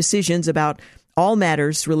effectuate decisions about all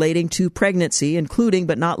matters relating to pregnancy, including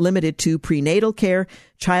but not limited to prenatal care,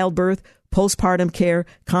 childbirth, postpartum care,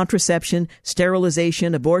 contraception,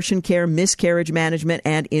 sterilization, abortion care, miscarriage management,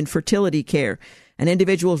 and infertility care. An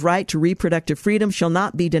individual's right to reproductive freedom shall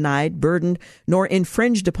not be denied, burdened, nor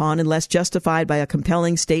infringed upon unless justified by a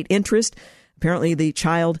compelling state interest. Apparently, the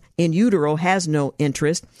child in utero has no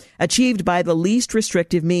interest, achieved by the least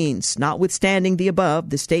restrictive means. Notwithstanding the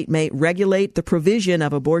above, the state may regulate the provision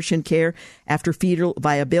of abortion care after fetal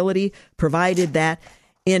viability, provided that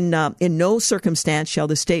in no circumstance shall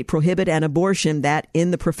the state prohibit an abortion that,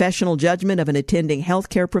 in the professional judgment of an attending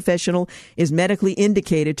healthcare professional, is medically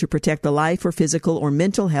indicated to protect the life or physical or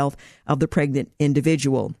mental health of the pregnant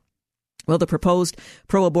individual. Well, the proposed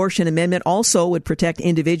pro-abortion amendment also would protect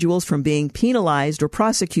individuals from being penalized or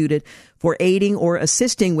prosecuted for aiding or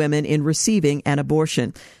assisting women in receiving an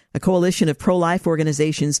abortion. A coalition of pro-life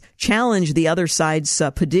organizations challenged the other side's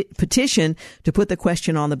petition to put the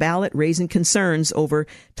question on the ballot, raising concerns over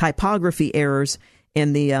typography errors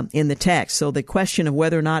in the text. So the question of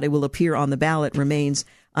whether or not it will appear on the ballot remains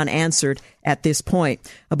unanswered at this point.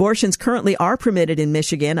 Abortions currently are permitted in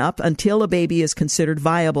Michigan up until a baby is considered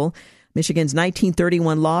viable. Michigan's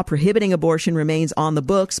 1931 law prohibiting abortion remains on the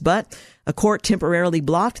books, but a court temporarily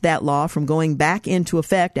blocked that law from going back into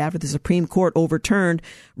effect after the Supreme Court overturned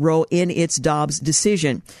Roe in its Dobbs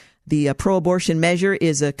decision. The pro-abortion measure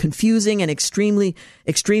is a confusing and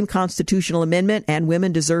extreme constitutional amendment, and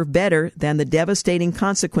women deserve better than the devastating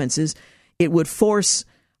consequences it would force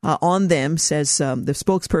on them, says the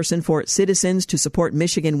spokesperson for Citizens to Support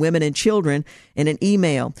Michigan Women and Children in an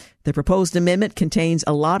email. The proposed amendment contains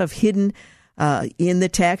a lot of hidden in the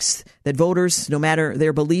text that voters, no matter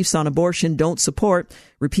their beliefs on abortion, don't support: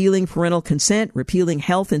 repealing parental consent, repealing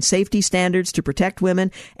health and safety standards to protect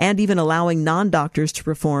women, and even allowing non-doctors to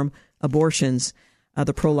perform abortions,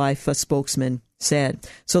 the pro-life spokesman said.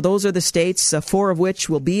 So those are the states, 4 of which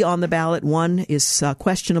will be on the ballot. 1 is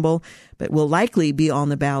questionable, but will likely be on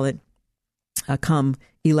the ballot come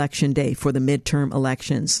Election Day for the midterm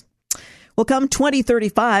elections. Well, come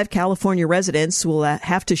 2035, California residents will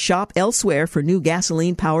have to shop elsewhere for new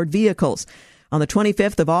gasoline-powered vehicles. On the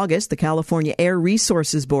 25th of August, the California Air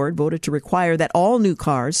Resources Board voted to require that all new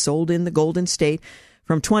cars sold in the Golden State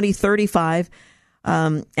from 2035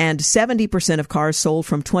 and 70% of cars sold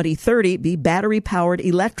from 2030 be battery-powered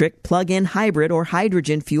electric, plug-in hybrid, or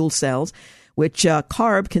hydrogen fuel cells, which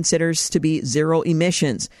CARB considers to be zero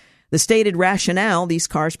emissions. The stated rationale: these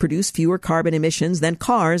cars produce fewer carbon emissions than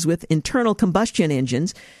cars with internal combustion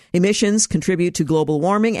engines. Emissions contribute to global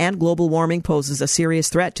warming, and global warming poses a serious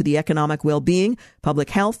threat to the economic well-being,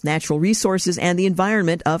 public health, natural resources, and the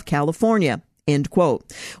environment of California. End quote.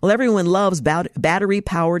 Well, everyone loves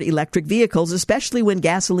battery-powered electric vehicles, especially when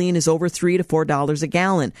gasoline is over $3 to $4 a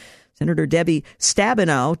gallon. Senator Debbie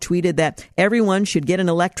Stabenow tweeted that everyone should get an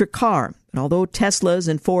electric car. And although Teslas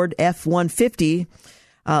and Ford F-150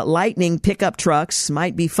 Lightning pickup trucks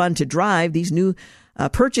might be fun to drive, these new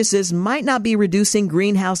purchases might not be reducing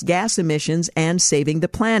greenhouse gas emissions and saving the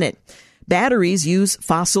planet. Batteries use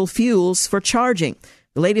fossil fuels for charging.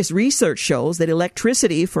 The latest research shows that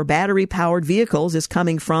electricity for battery-powered vehicles is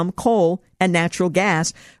coming from coal and natural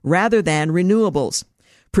gas rather than renewables.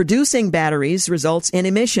 Producing batteries results in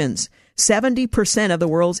emissions. 70% of the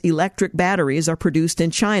world's electric batteries are produced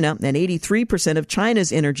in China, and 83% of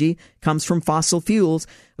China's energy comes from fossil fuels,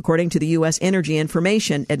 according to the U.S. Energy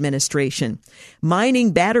Information Administration.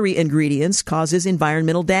 Mining battery ingredients causes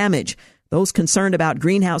environmental damage. Those concerned about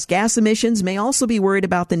greenhouse gas emissions may also be worried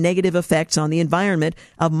about the negative effects on the environment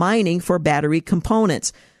of mining for battery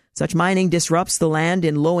components. Such mining disrupts the land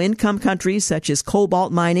in low-income countries such as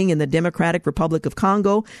cobalt mining in the Democratic Republic of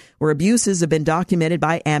Congo, where abuses have been documented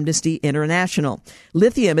by Amnesty International.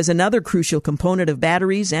 Lithium is another crucial component of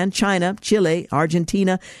batteries, and China, Chile,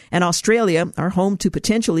 Argentina, and Australia are home to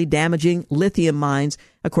potentially damaging lithium mines,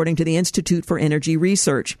 according to the Institute for Energy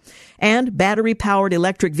Research. And battery-powered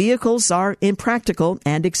electric vehicles are impractical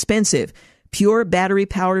and expensive. Pure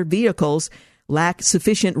battery-powered vehicles lack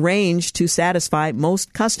sufficient range to satisfy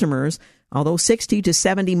most customers. Although 60 to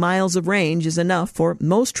 70 miles of range is enough for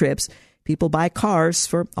most trips, people buy cars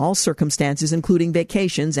for all circumstances, including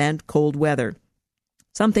vacations and cold weather.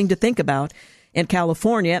 Something to think about in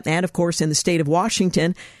California and, of course, in the state of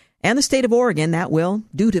Washington and the state of Oregon that will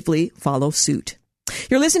dutifully follow suit.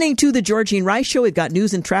 You're listening to The Georgene Rice Show. We've got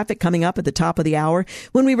news and traffic coming up at the top of the hour.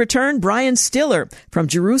 When we return, Brian Stiller, From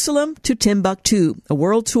Jerusalem to Timbuktu, a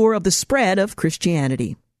world tour of the spread of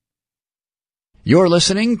Christianity. You're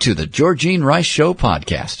listening to The Georgene Rice Show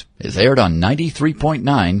podcast. It's aired on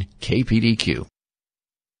 93.9 KPDQ.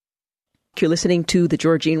 You're listening to The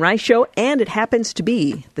Georgene Rice Show, and it happens to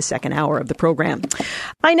be the second hour of the program.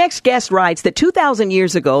 My next guest writes that 2,000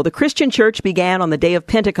 years ago, the Christian church began on the day of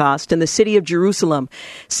Pentecost in the city of Jerusalem.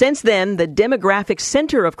 Since then, the demographic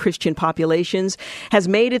center of Christian populations has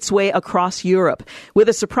made its way across Europe. With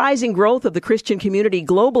a surprising growth of the Christian community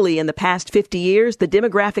globally in the past 50 years, the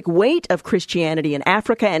demographic weight of Christianity in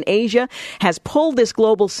Africa and Asia has pulled this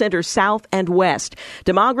global center south and west.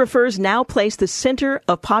 Demographers now place the center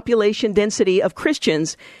of population density of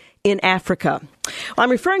Christians in Africa. Well, I'm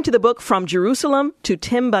referring to the book From Jerusalem to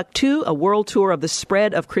Timbuktu, a world tour of the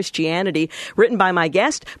spread of Christianity, written by my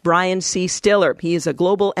guest, Brian C. Stiller. He is a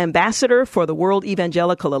global ambassador for the World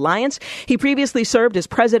Evangelical Alliance. He previously served as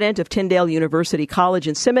president of Tyndale University College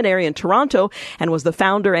and Seminary in Toronto and was the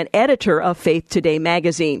founder and editor of Faith Today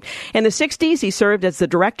magazine. In the 60s, he served as the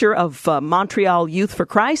director of Montreal Youth for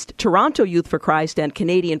Christ, Toronto Youth for Christ, and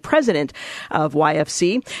Canadian president of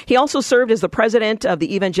YFC. He also served as the president of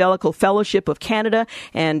the Evangelical Fellowship of Canada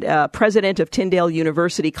and president of Tyndale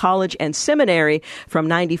University College and Seminary from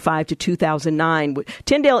 95 to 2009.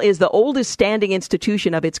 Tyndale is the oldest standing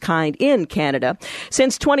institution of its kind in Canada.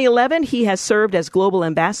 Since 2011, he has served as global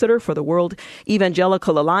ambassador for the World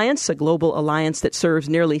Evangelical Alliance, a global alliance that serves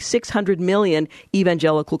nearly 600 million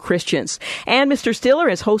evangelical Christians. And Mr. Stiller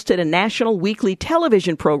has hosted a national weekly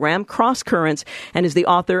television program, Cross Currents, and is the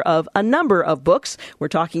author of a number of books. We're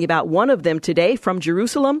talking about one of them today, From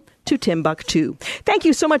Jerusalem to Timbuktu. Thank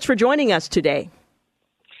you so much for joining us today.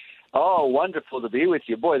 Oh, wonderful to be with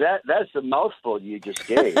you. Boy, that's a mouthful you just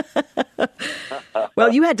gave.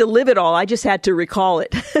 Well, you had to live it all. I just had to recall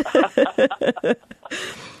it.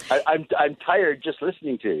 I'm tired just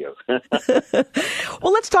listening to you.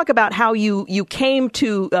 Well, let's talk about how you came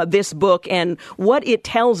to this book and what it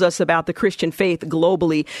tells us about the Christian faith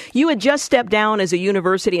globally. You had just stepped down as a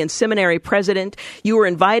university and seminary president. You were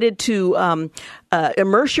invited to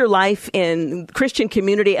immerse your life in Christian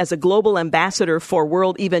community as a global ambassador for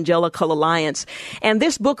World Evangelical Alliance. And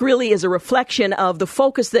this book really is a reflection of the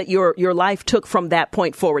focus that your life took from that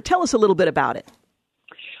point forward. Tell us a little bit about it.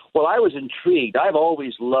 Well, I was intrigued. I've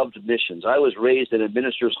always loved missions. I was raised in a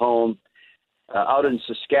minister's home out in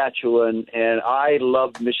Saskatchewan, and I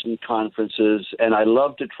loved mission conferences, and I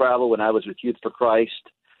loved to travel when I was with Youth for Christ.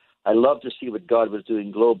 I loved to see what God was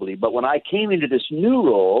doing globally. But when I came into this new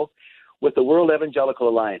role with the World Evangelical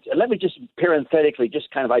Alliance, and let me just parenthetically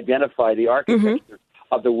just kind of identify the architecture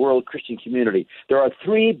of the world Christian community. There are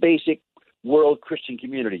three basic world Christian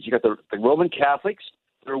communities. You got the Roman Catholics,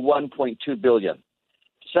 they're 1.2 billion.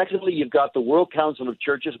 Secondly, you've got the World Council of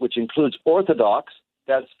Churches, which includes Orthodox,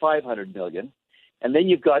 that's 500 million. And then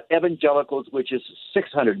you've got evangelicals, which is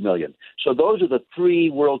 600 million. So those are the three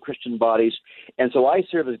world Christian bodies. And so I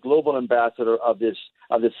serve as global ambassador of this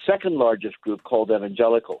second largest group called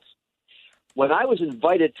evangelicals. When I was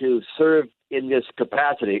invited to serve in this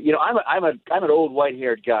capacity, you know, I'm an old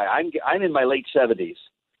white-haired guy. I'm in my late 70s.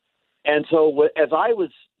 And so as I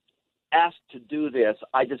was asked to do this,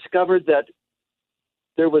 I discovered that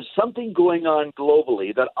there was something going on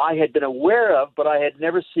globally that I had been aware of, but I had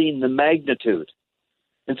never seen the magnitude.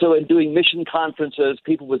 And so in doing mission conferences,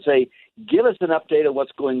 people would say, give us an update of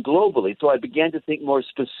what's going globally. So I began to think more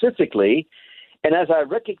specifically. And as I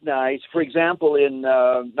recognized, for example, in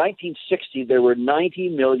 1960, there were 90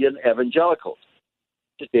 million evangelicals.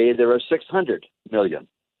 Today, there are 600 million.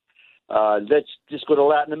 Let's just go to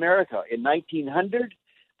Latin America. In 1900,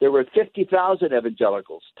 there were 50,000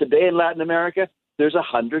 evangelicals. Today in Latin America, there's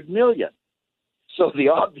 100 million. So the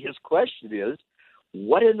obvious question is,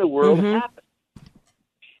 what in the world happened?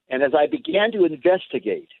 And as I began to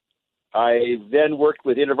investigate, I then worked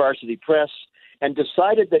with InterVarsity Press and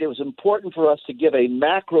decided that it was important for us to give a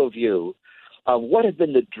macro view of what have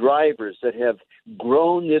been the drivers that have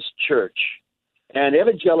grown this church. And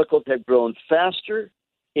evangelicals have grown faster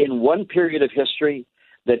in one period of history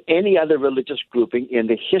than any other religious grouping in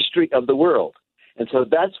the history of the world. And so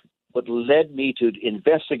that's what led me to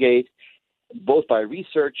investigate, both by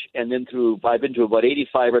research and then I've been to about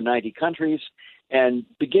 85 or 90 countries, and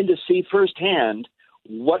begin to see firsthand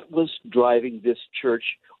what was driving this church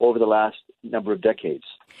over the last number of decades.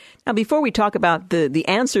 Now, before we talk about the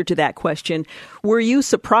answer to that question, were you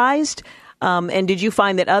surprised? And did you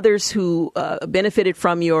find that others who benefited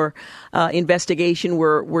from your investigation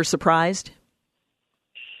were surprised?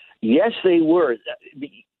 Yes, they were.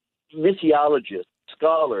 Missiologists,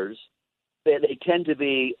 scholars, they tend to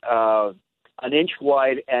be an inch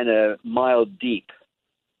wide and a mile deep.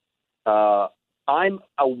 I'm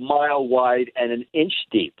a mile wide and an inch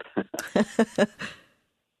deep.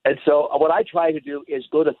 And so what I try to do is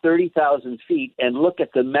go to 30,000 feet and look at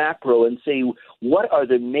the macro and see what are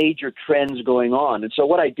the major trends going on. And so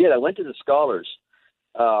what I did, I went to the scholars,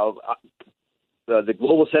 the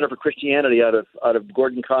Global Center for Christianity out of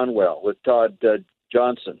Gordon Conwell with Todd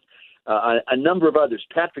Johnson, a number of others,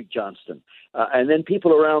 Patrick Johnston, and then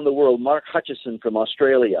people around the world, Mark Hutchison from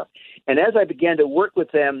Australia. And as I began to work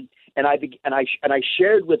with them, and I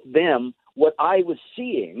shared with them what I was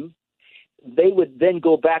seeing, they would then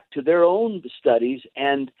go back to their own studies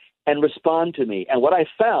and respond to me. And what I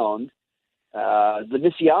found, the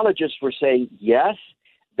missiologists were saying, yes,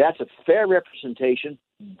 that's a fair representation.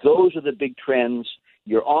 Those are the big trends.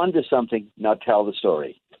 You're on to something. Now tell the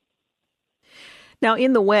story. Now,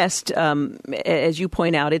 in the West, as you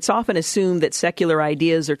point out, it's often assumed that secular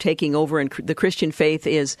ideas are taking over and the Christian faith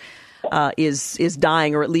is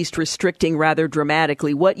dying, or at least restricting rather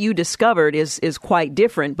dramatically. What you discovered is quite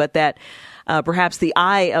different, but that perhaps the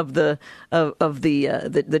eye of the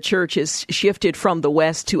church is shifted from the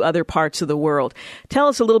West to other parts of the world. Tell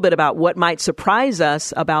us a little bit about what might surprise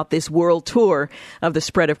us about this world tour of the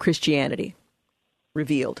spread of Christianity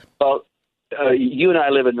revealed. Well, you and I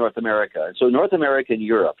live in North America. So North America and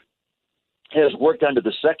Europe has worked under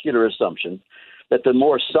the secular assumption that the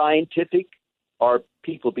more scientific our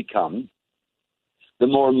people become, the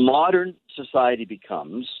more modern society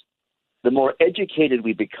becomes, the more educated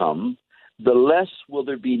we become, the less will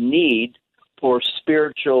there be need for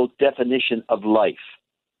spiritual definition of life.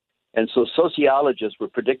 And so sociologists were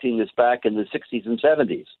predicting this back in the 60s and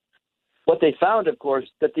 70s. What they found, of course,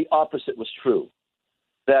 that the opposite was true.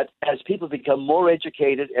 That as people become more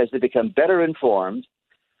educated, as they become better informed,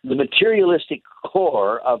 the materialistic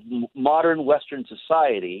core of modern Western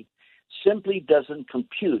society simply doesn't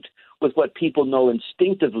compute with what people know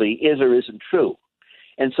instinctively is or isn't true.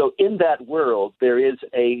 And so in that world, there is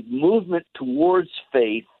a movement towards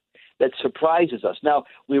faith that surprises us. Now,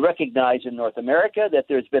 we recognize in North America that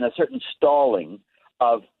there's been a certain stalling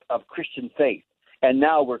of Christian faith. And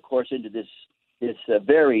now we're, of course, into this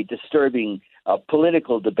very disturbing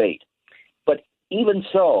political debate. But even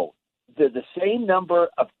so, the same number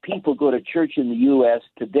of people go to church in the U.S.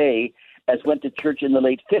 today as went to church in the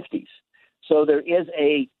late 50s. So there is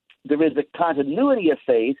a continuity of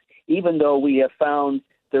faith, even though we have found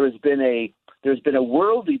there's been a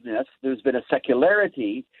worldliness, there's been a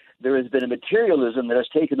secularity, there has been a materialism that has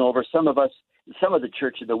taken over some of the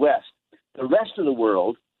church in the West. The rest of the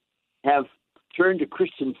world have turned to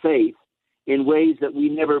Christian faith in ways that we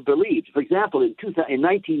never believed. For example, in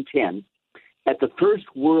 1910, at the first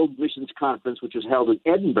World Missions Conference, which was held in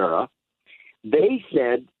Edinburgh, they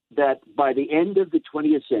said that by the end of the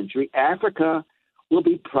 20th century, Africa will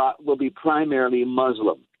be primarily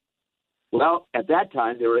Muslim. Well, at that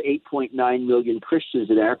time, there were 8.9 million Christians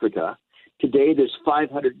in Africa. Today, there's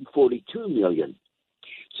 542 million.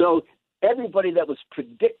 So everybody that was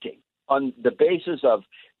predicting on the basis of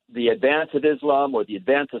the advance of Islam or the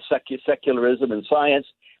advance of secularism and science,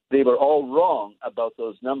 they were all wrong about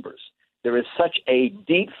those numbers. There is such a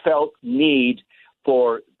deep-felt need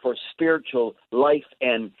for spiritual life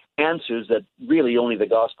and answers that really only the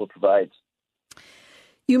gospel provides.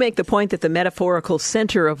 You make the point that the metaphorical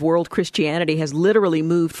center of world Christianity has literally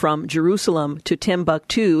moved from Jerusalem to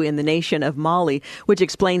Timbuktu in the nation of Mali, which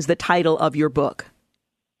explains the title of your book.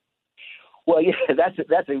 Well, yeah,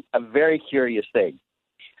 that's a very curious thing.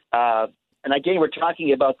 And again, we're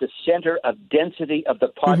talking about the center of density of the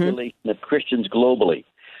population of Christians globally.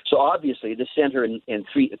 So obviously, the center in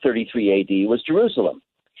 33 AD was Jerusalem.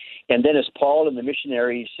 And then as Paul and the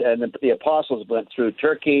missionaries and the apostles went through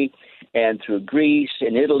Turkey and through Greece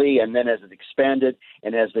and Italy, and then as it expanded,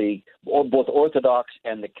 and as both Orthodox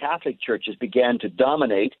and the Catholic churches began to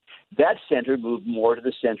dominate, that center moved more to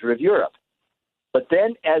the center of Europe. But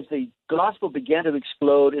then as the gospel began to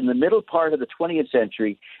explode in the middle part of the 20th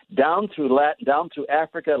century, down through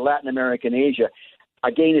Africa, Latin America, and Asia,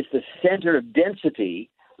 again, it's the center of density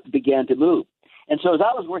began to move. And so as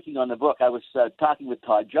I was working on the book, I was talking with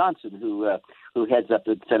Todd Johnson, who heads up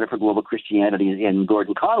the Center for Global Christianity in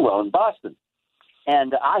Gordon Conwell in Boston.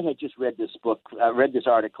 And I had just read this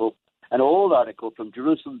article, an old article from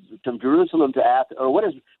Jerusalem to Athens, or what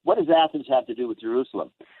does Athens have to do with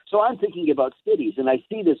Jerusalem? So I'm thinking about cities, and I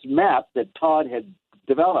see this map that Todd had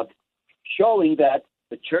developed showing that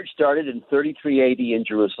the church started in 33 AD in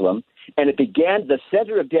Jerusalem, and the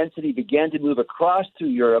center of density began to move across through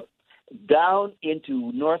Europe, down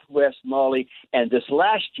into northwest Mali, and this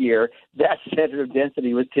last year, that center of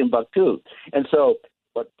density was Timbuktu. And so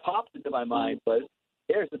what popped into my mind was,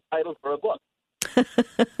 there's the title for a book.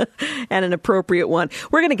 And an appropriate one.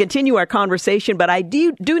 We're going to continue our conversation, but I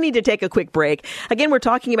do need to take a quick break. Again, we're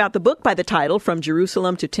talking about the book by the title, From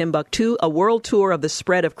Jerusalem to Timbuktu, A World Tour of the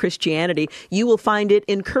Spread of Christianity. You will find it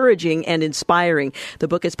encouraging and inspiring. The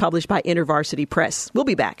book is published by InterVarsity Press. We'll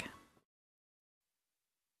be back.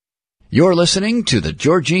 You're listening to the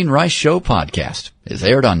Georgene Rice Show podcast. It's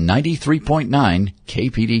aired on 93.9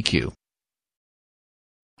 KPDQ.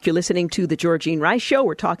 You're listening to the Georgene Rice Show.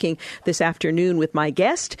 We're talking this afternoon with my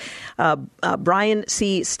guest, Brian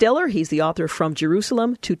C. Stiller. He's the author of From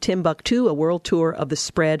Jerusalem to Timbuktu, A World Tour of the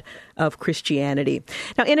Spread of Christianity.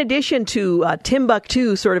 Now, in addition to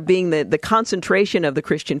Timbuktu sort of being the concentration of the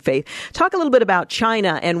Christian faith, talk a little bit about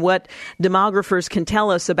China and what demographers can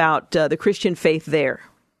tell us about the Christian faith there.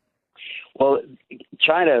 Well,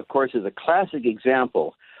 China, of course, is a classic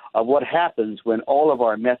example of what happens when all of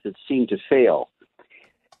our methods seem to fail.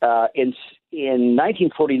 In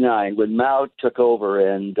 1949, when Mao took over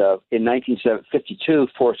and in 1952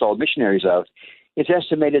 forced all missionaries out, it's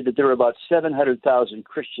estimated that there were about 700,000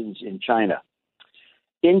 Christians in China.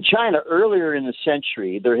 In China, earlier in the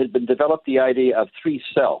century, there had been developed the idea of three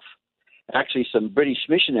self. Actually, some British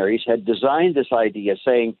missionaries had designed this idea,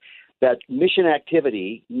 saying that mission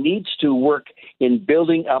activity needs to work in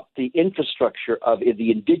building up the infrastructure of the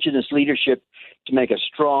indigenous leadership to make a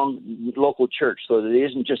strong local church so that it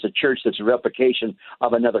isn't just a church that's a replication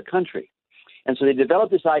of another country. And so they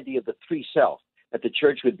developed this idea of the three self, that the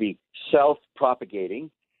church would be self-propagating,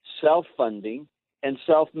 self-funding, and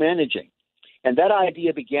self-managing. And that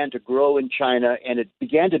idea began to grow in China, and it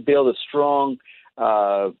began to build a strong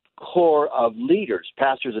core of leaders,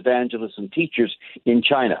 pastors, evangelists, and teachers in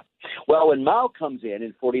China. Well, when Mao comes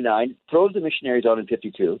in 49, throws the missionaries out in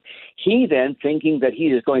 52, he then, thinking that he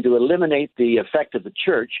is going to eliminate the effect of the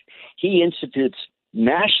church, he institutes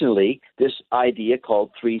nationally this idea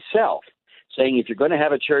called three self, saying if you're going to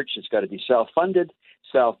have a church, it's got to be self-funded,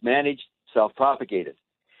 self-managed, self-propagated.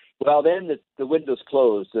 Well, then the windows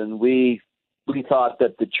closed, and we thought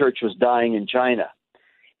that the church was dying in China.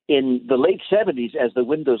 In the late 70s, as the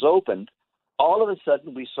windows opened, all of a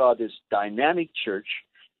sudden we saw this dynamic church,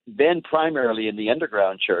 then primarily in the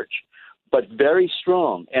underground church, but very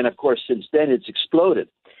strong. And of course, since then it's exploded.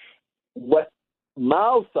 What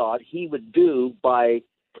Mao thought he would do by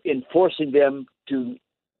enforcing them to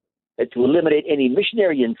eliminate any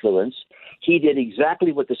missionary influence, he did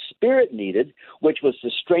exactly what the Spirit needed, which was to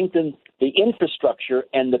strengthen the infrastructure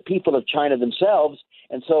and the people of China themselves.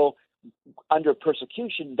 And so under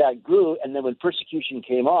persecution, that grew, and then when persecution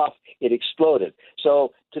came off, it exploded.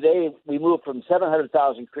 So today we moved from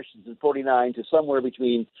 700,000 Christians in 49 to somewhere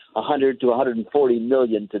between 100 to 140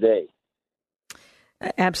 million today.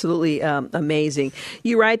 Absolutely amazing.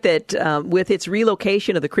 You write that with its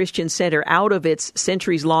relocation of the Christian Center out of its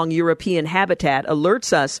centuries-long European habitat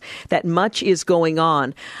alerts us that much is going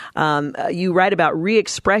on. You write about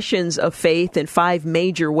re-expressions of faith in 5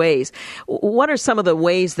 major ways. What are some of the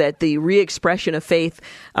ways that the re-expression of faith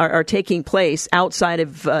are taking place outside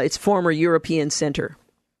of its former European center?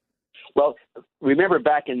 Well, remember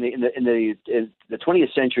back in the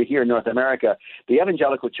 20th century here in North America, the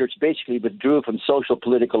evangelical church basically withdrew from social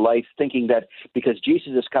political life, thinking that because Jesus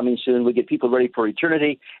is coming soon, we get people ready for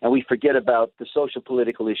eternity, and we forget about the social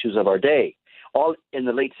political issues of our day. All in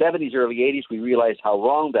the late 70s, early 80s, we realized how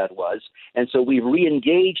wrong that was, and so we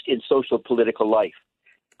re-engaged in social political life.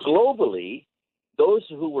 Globally, those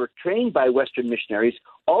who were trained by Western missionaries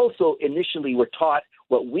also initially were taught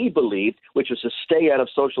what we believed, which was to stay out of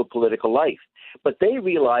social political life. But they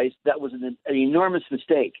realized that was an enormous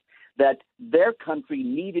mistake. that their country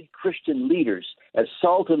needed Christian leaders as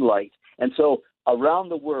salt and light. And so around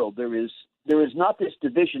the world, there is not this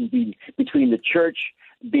division between the church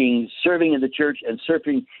serving in the church and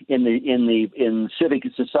serving in civic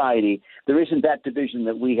society. There isn't that division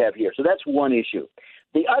that we have here. So that's one issue.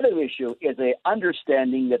 The other issue is an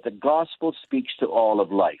understanding that the gospel speaks to all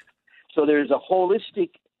of life. So there's a holistic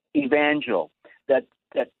evangel that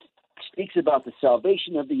speaks about the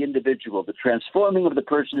salvation of the individual, the transforming of the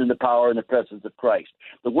person in the power and the presence of Christ,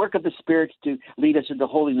 the work of the Spirit to lead us into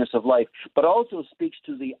holiness of life, but also speaks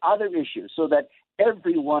to the other issues so that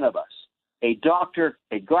every one of us, a doctor,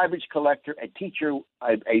 a garbage collector, a teacher,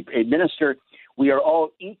 a minister, we are all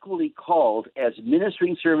equally called as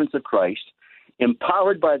ministering servants of Christ,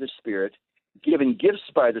 empowered by the Spirit, given gifts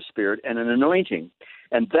by the Spirit and an anointing.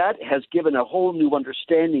 And that has given a whole new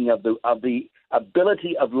understanding of the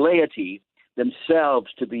ability of laity themselves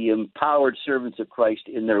to be empowered servants of Christ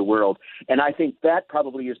in their world. And I think that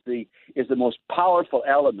probably is the most powerful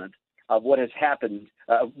element of what has happened,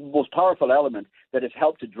 most powerful element that has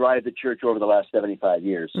helped to drive the church over the last 75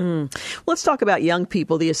 years. Let's talk about young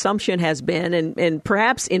people. The assumption has been, and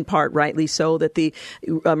perhaps in part rightly so, that the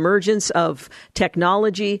emergence of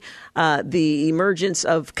technology, the emergence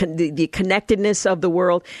of the connectedness of the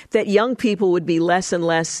world, that young people would be less and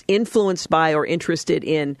less influenced by or interested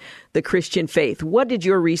in the Christian faith. What did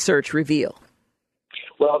your research reveal?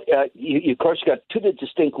 Well, you of course got two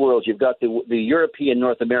distinct worlds. You've got the European,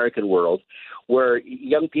 North American world, where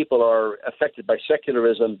young people are affected by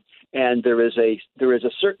secularism, and there is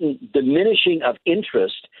a certain diminishing of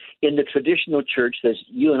interest in the traditional church that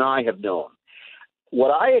you and I have known.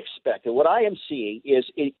 What I expect and what I am seeing is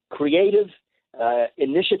creative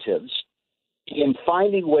initiatives in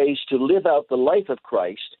finding ways to live out the life of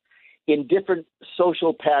Christ in different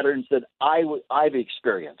social patterns that I've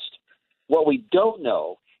experienced. What we don't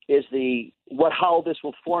know is how this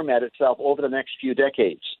will format itself over the next few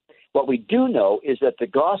decades. What we do know is that the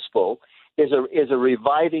gospel is a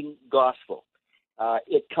reviving gospel.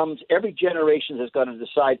 It comes, every generation has got to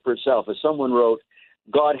decide for itself. As someone wrote,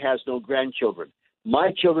 God has no grandchildren.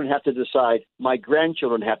 My children have to decide. My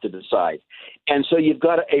grandchildren have to decide. And so you've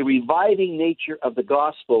got a reviving nature of the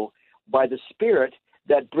gospel by the Spirit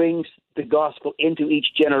that brings the gospel into each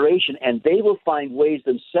generation, and they will find ways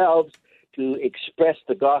themselves to express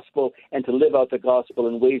the gospel and to live out the gospel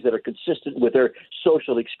in ways that are consistent with their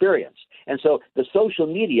social experience. And so the social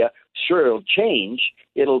media, sure, it'll change,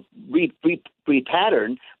 it'll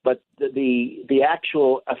repattern, but the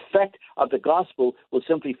actual effect of the gospel will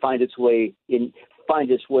simply find its way into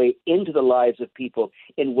the lives of people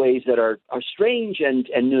in ways that are strange and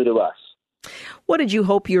new to us. What did you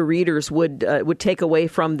hope your readers would take away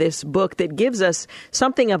from this book that gives us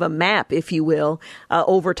something of a map, if you will,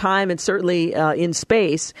 over time and certainly in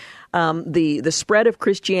space, the spread of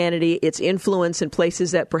Christianity, its influence in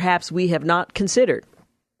places that perhaps we have not considered?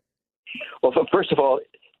 Well, first of all,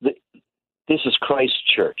 this is Christ's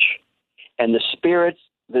church, and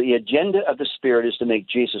the agenda of the Spirit is to make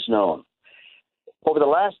Jesus known. Over the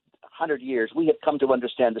last 100 years, we have come to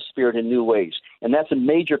understand the Spirit in new ways, and that's a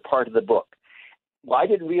major part of the book. Well, I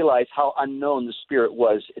didn't realize how unknown the Spirit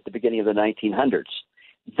was at the beginning of the 1900s.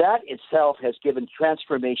 That itself has given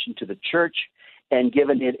transformation to the church and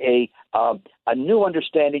given it a new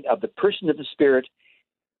understanding of the person of the Spirit,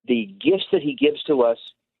 the gifts that He gives to us,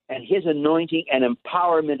 and His anointing and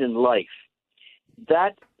empowerment in life.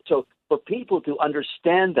 So for people to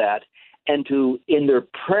understand that and to, in their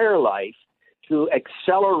prayer life, to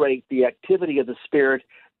accelerate the activity of the Spirit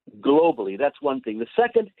globally. That's one thing. The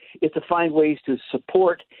second is to find ways to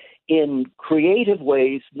support in creative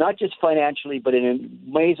ways, not just financially, but in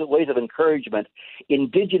ways of encouragement,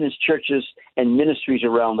 indigenous churches and ministries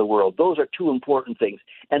around the world. Those are two important things.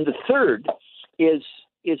 And the third is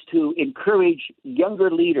to encourage younger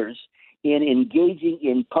leaders in engaging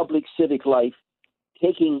in public civic life,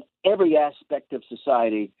 taking every aspect of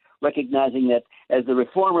society, recognizing that, as the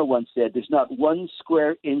Reformer once said, there's not one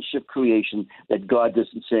square inch of creation that God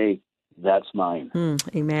doesn't say, that's mine.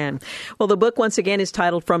 Amen. Well, the book, once again, is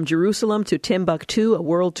titled From Jerusalem to Timbuktu, a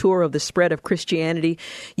world tour of the spread of Christianity.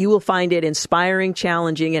 You will find it inspiring,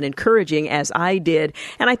 challenging, and encouraging, as I did.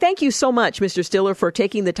 And I thank you so much, Mr. Stiller, for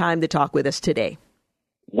taking the time to talk with us today.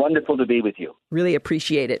 Wonderful to be with you. Really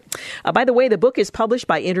appreciate it. By the way, the book is published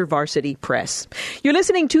by InterVarsity Press. You're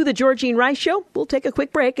listening to The Georgene Rice Show. We'll take a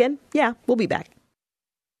quick break, and we'll be back.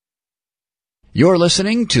 You're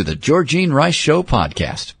listening to The Georgene Rice Show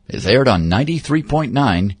podcast. It's aired on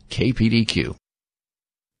 93.9 KPDQ.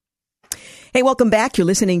 Hey, welcome back. You're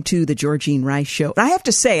listening to the Georgene Rice Show. And I have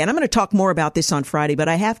to say, and I'm going to talk more about this on Friday, but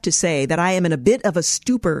I have to say that I am in a bit of a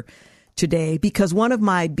stupor today because one of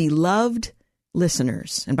my beloved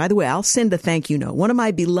listeners, and by the way, I'll send a thank you note. One of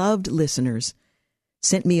my beloved listeners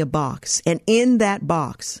sent me a box, and in that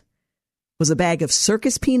box was a bag of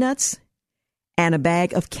circus peanuts and a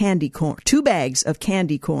bag of candy corn, 2 bags of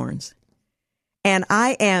candy corns. And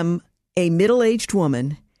I am a middle-aged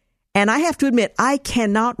woman, and I have to admit, I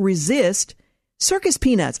cannot resist circus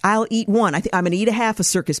peanuts. I'll eat one. I'm going to eat a half a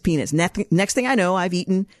circus peanuts. Next thing I know, I've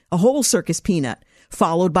eaten a whole circus peanut,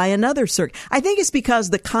 followed by another circus. I think it's because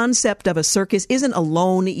the concept of a circus isn't a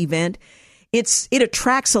lone event. It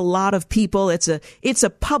attracts a lot of people. It's a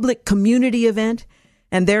public community event,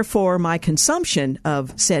 and therefore my consumption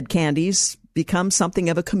of said candies becomes something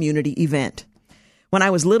of a community event. When I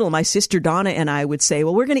was little, my sister Donna and I would say,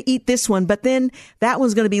 well, we're going to eat this one, but then that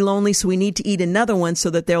one's going to be lonely, so we need to eat another one so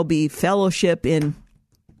that there'll be fellowship in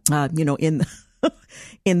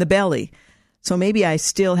the belly. So maybe I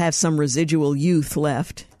still have some residual youth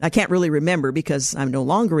left. I can't really remember because I'm no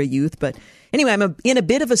longer a youth, but anyway, I'm in a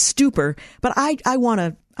bit of a stupor, but I want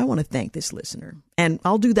to thank this listener, and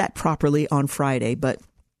I'll do that properly on Friday, but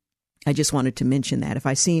I just wanted to mention that if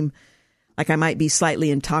I seem like I might be slightly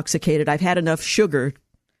intoxicated, I've had enough sugar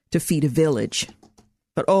to feed a village.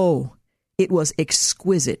 But it was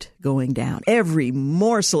exquisite going down. Every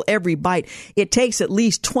morsel, every bite. It takes at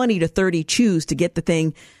least 20 to 30 chews to get the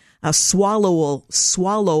thing swallowable.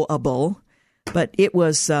 But it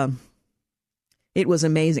was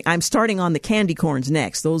amazing. I'm starting on the candy corns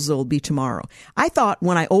next. Those will be tomorrow. I thought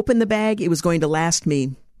when I opened the bag, it was going to last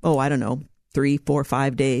me, 3, 4,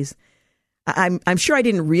 5 days. I'm sure I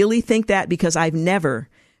didn't really think that because I've never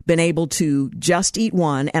been able to just eat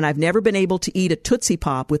one, and I've never been able to eat a Tootsie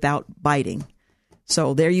Pop without biting.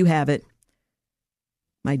 So there you have it.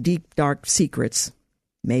 My deep, dark secrets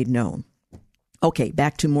made known. Okay,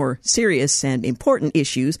 back to more serious and important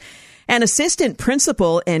issues. An assistant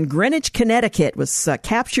principal in Greenwich, Connecticut was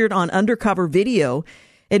captured on undercover video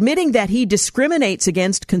admitting that he discriminates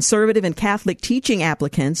against conservative and Catholic teaching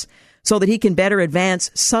applicants so that he can better advance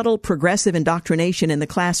subtle progressive indoctrination in the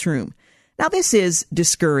classroom. Now, this is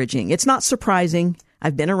discouraging. It's not surprising.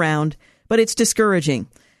 I've been around, but it's discouraging.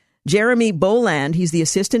 Jeremy Boland, he's the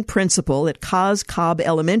assistant principal at Cos Cobb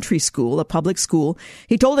Elementary School, a public school.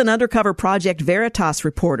 He told an undercover Project Veritas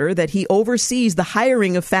reporter that he oversees the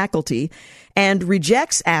hiring of faculty and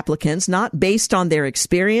rejects applicants not based on their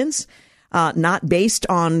experience, not based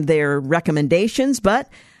on their recommendations, but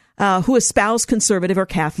who espouse conservative or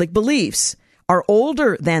Catholic beliefs, are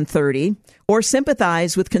older than 30, or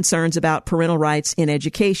sympathize with concerns about parental rights in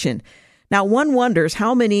education. Now, one wonders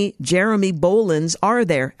how many Jeremy Bolands are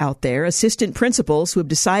there out there, assistant principals who have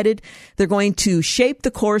decided they're going to shape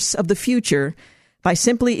the course of the future by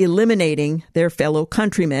simply eliminating their fellow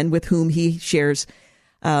countrymen with whom he shares,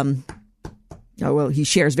 he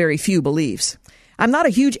shares very few beliefs. I'm not a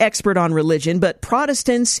huge expert on religion, but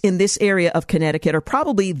Protestants in this area of Connecticut are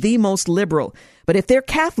probably the most liberal. But if they're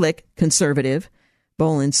Catholic conservative,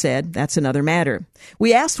 Boland said, that's another matter.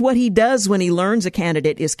 We asked what he does when he learns a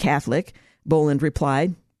candidate is Catholic. Boland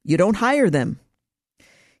replied, you don't hire them.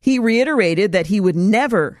 He reiterated that he would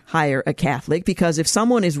never hire a Catholic because if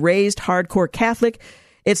someone is raised hardcore Catholic,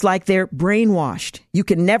 it's like they're brainwashed. You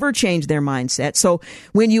can never change their mindset. So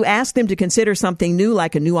when you ask them to consider something new,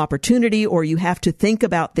 like a new opportunity, or you have to think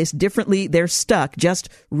about this differently, they're stuck, just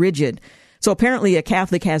rigid. So apparently a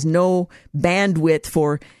Catholic has no bandwidth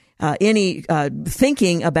for any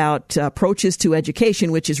thinking about approaches to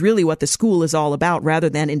education, which is really what the school is all about, rather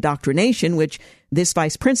than indoctrination, which this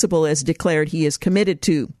vice principal has declared he is committed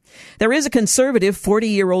to. There is a conservative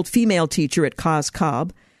 40-year-old female teacher at Cos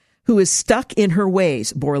Cobb who is stuck in her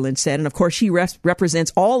ways, Borland said. And of course, she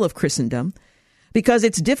represents all of Christendom because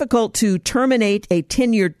it's difficult to terminate a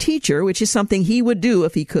tenured teacher, which is something he would do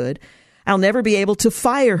if he could. I'll never be able to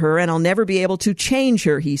fire her and I'll never be able to change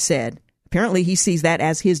her, he said. Apparently, he sees that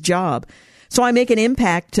as his job. So I make an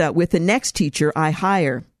impact with the next teacher I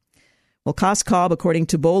hire. Well, Cos Cobb, according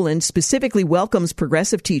to Boland, specifically welcomes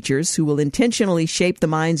progressive teachers who will intentionally shape the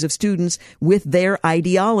minds of students with their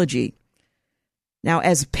ideology. Now,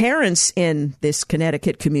 as parents in this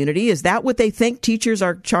Connecticut community, is that what they think teachers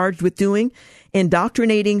are charged with doing?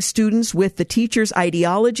 Indoctrinating students with the teacher's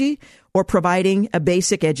ideology or providing a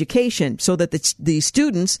basic education so that the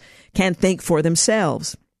students can think for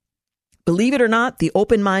themselves? Believe it or not, the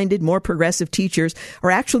open-minded, more progressive teachers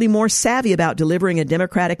are actually more savvy about delivering a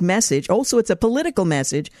democratic message. Also, it's a political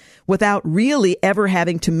message without really ever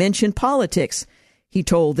having to mention politics, he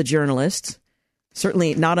told the journalists.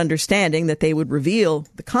 certainly not understanding that they would reveal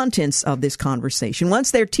the contents of this conversation.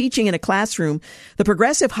 Once they're teaching in a classroom, the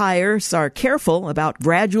progressive hires are careful about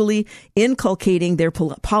gradually inculcating their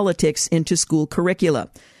politics into school curricula.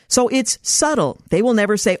 So it's subtle. They will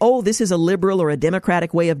never say, oh, this is a liberal or a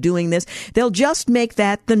democratic way of doing this. They'll just make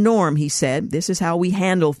that the norm, he said. This is how we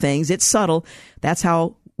handle things. It's subtle. That's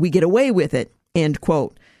how we get away with it, end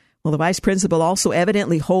quote. Well, the vice principal also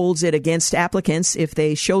evidently holds it against applicants if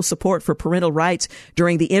they show support for parental rights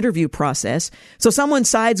during the interview process. So someone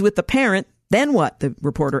sides with the parent, then what? The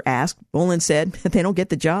reporter asked. Bolin said they don't get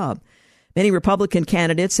the job. Many Republican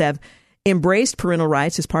candidates have embraced parental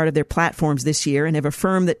rights as part of their platforms this year and have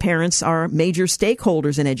affirmed that parents are major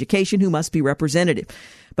stakeholders in education who must be represented.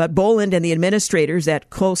 But Boland and the administrators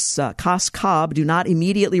at COS-Cobb do not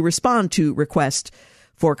immediately respond to requests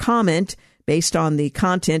for comment based on the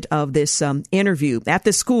content of this interview. At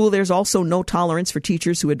the school, there's also no tolerance for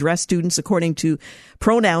teachers who address students according to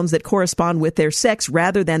pronouns that correspond with their sex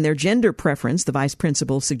rather than their gender preference, the vice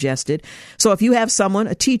principal suggested. So if you have someone,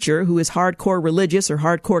 a teacher, who is hardcore religious or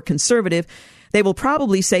hardcore conservative, they will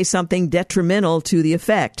probably say something detrimental to the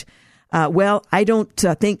effect. Well, I don't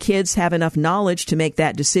think kids have enough knowledge to make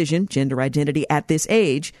that decision, gender identity, at this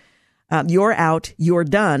age. You're out, you're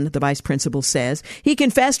done, the vice principal says. He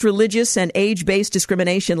confessed religious and age-based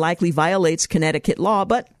discrimination likely violates Connecticut law,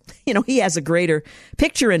 but, he has a greater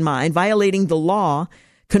picture in mind, violating the law,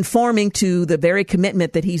 conforming to the very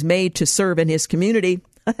commitment that he's made to serve in his community.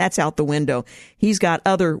 That's out the window. He's got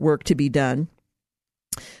other work to be done.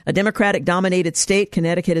 A Democratic-dominated state,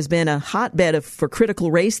 Connecticut has been a hotbed for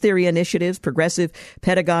critical race theory initiatives, progressive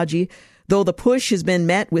pedagogy, though the push has been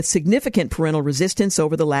met with significant parental resistance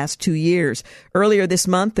over the last 2 years. Earlier this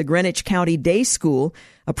month, the Greenwich County Day School,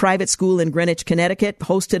 a private school in Greenwich, Connecticut,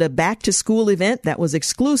 hosted a back-to-school event that was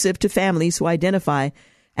exclusive to families who identify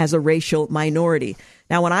as a racial minority.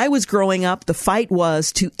 Now, when I was growing up, the fight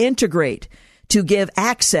was to integrate, to give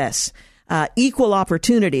access, equal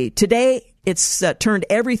opportunity. Today, it's turned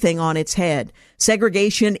everything on its head.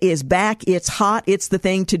 Segregation is back. It's hot. It's the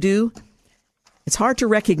thing to do. It's hard to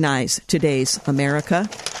recognize today's America,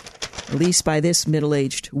 at least by this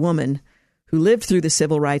middle-aged woman who lived through the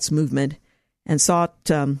civil rights movement and sought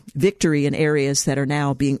victory in areas that are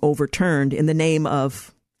now being overturned in the name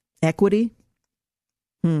of equity.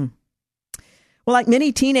 Well, like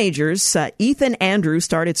many teenagers, Ethan Andrews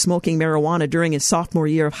started smoking marijuana during his sophomore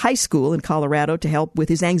year of high school in Colorado to help with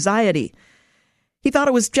his anxiety. He thought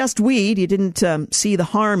it was just weed. He didn't see the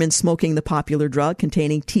harm in smoking the popular drug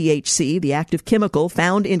containing THC, the active chemical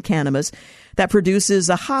found in cannabis that produces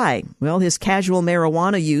a high. Well, his casual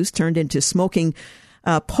marijuana use turned into smoking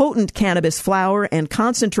potent cannabis flower and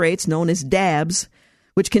concentrates known as dabs,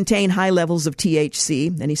 which contain high levels of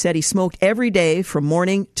THC. And he said he smoked every day from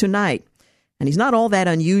morning to night. And he's not all that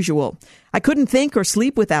unusual. I couldn't think or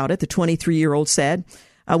sleep without it, the 23-year-old said.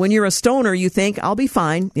 When you're a stoner, you think, I'll be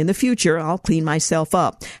fine. In the future, I'll clean myself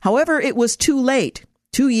up. However, it was too late.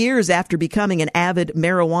 2 years after becoming an avid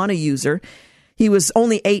marijuana user, he was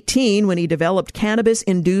only 18 when he developed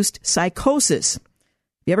cannabis-induced psychosis.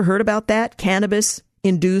 You ever heard about that?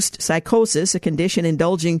 Cannabis-induced psychosis, a condition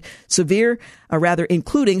including severe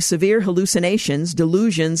hallucinations,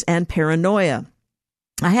 delusions, and paranoia.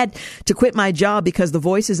 I had to quit my job because the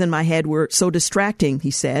voices in my head were so distracting,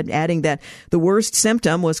 he said, adding that the worst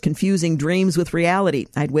symptom was confusing dreams with reality.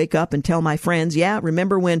 I'd wake up and tell my friends, yeah,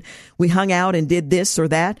 remember when we hung out and did this or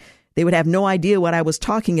that? They would have no idea what I was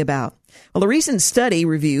talking about. Well, a recent study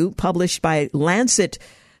review published by Lancet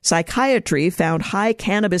Psychiatry found high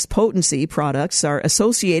cannabis potency products are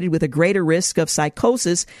associated with a greater risk of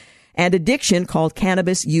psychosis and addiction called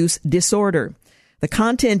cannabis use disorder. The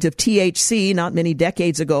content of THC not many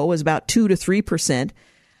decades ago was about 2 to 3%.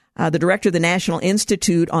 The director of the National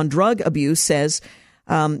Institute on Drug Abuse says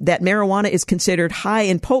that marijuana is considered high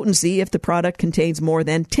in potency if the product contains more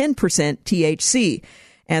than 10% THC.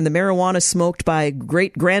 And the marijuana smoked by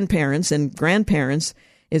great-grandparents and grandparents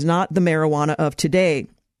is not the marijuana of today.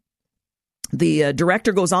 The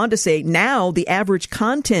director goes on to say now the average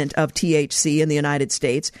content of THC in the United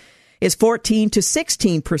States is 14 to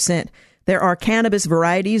 16%. There are cannabis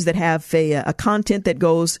varieties that have a content that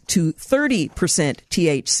goes to 30%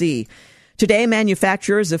 THC. Today,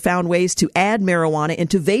 manufacturers have found ways to add marijuana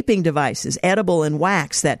into vaping devices, edible and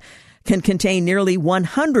wax, that can contain nearly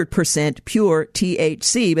 100% pure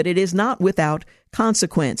THC, but it is not without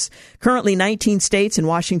consequence. Currently, 19 states and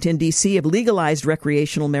Washington, D.C. have legalized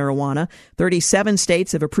recreational marijuana. 37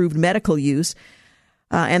 states have approved medical use.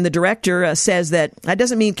 And the director says that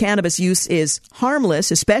doesn't mean cannabis use is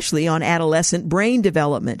harmless, especially on adolescent brain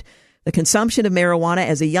development. The consumption of marijuana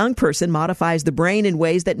as a young person modifies the brain in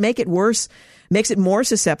ways that makes it more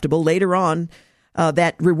susceptible later on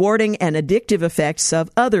that rewarding and addictive effects of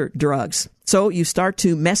other drugs. So you start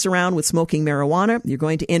to mess around with smoking marijuana. You're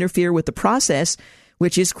going to interfere with the process,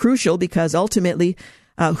 which is crucial because ultimately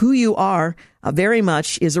who you are very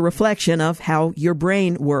much is a reflection of how your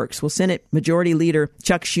brain works. Well, Senate Majority Leader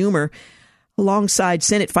Chuck Schumer, alongside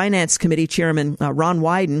Senate Finance Committee Chairman Ron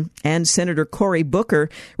Wyden and Senator Cory Booker,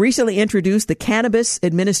 recently introduced the Cannabis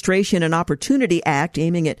Administration and Opportunity Act,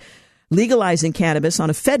 aiming at legalizing cannabis on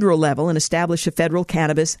a federal level and establish a federal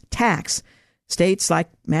cannabis tax. States like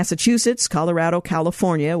Massachusetts, Colorado,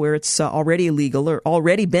 California, where it's already illegal, are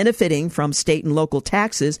already benefiting from state and local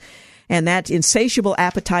taxes. And that insatiable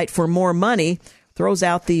appetite for more money throws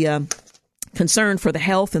out the concern for the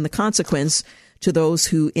health and the consequence to those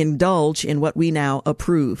who indulge in what we now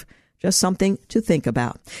approve. Just something to think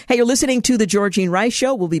about. Hey, you're listening to The Georgene Rice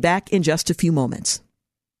Show. We'll be back in just a few moments.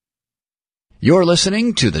 You're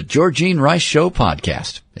listening to The Georgene Rice Show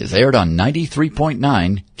podcast. It's aired on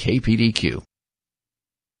 93.9 KPDQ.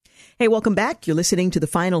 Hey, welcome back. You're listening to the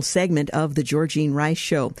final segment of the Georgene Rice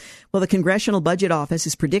Show. Well, the Congressional Budget Office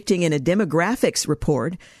is predicting in a demographics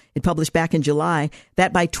report it published back in July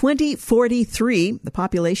that by 2043, the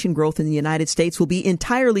population growth in the United States will be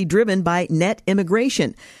entirely driven by net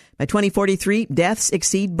immigration. By 2043, deaths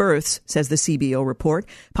exceed births, says the CBO report.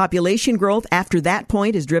 Population growth after that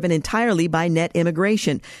point is driven entirely by net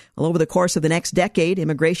immigration. Well, over the course of the next decade,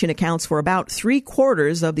 immigration accounts for about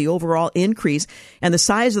 3/4 of the overall increase, and the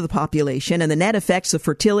size of the population and the net effects of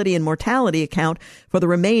fertility and mortality account for the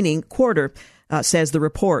remaining quarter. Says the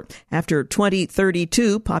report. After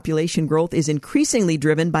 2032, population growth is increasingly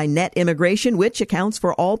driven by net immigration, which accounts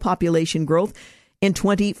for all population growth in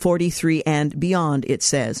 2043 and beyond, it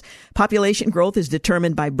says. Population growth is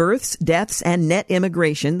determined by births, deaths, and net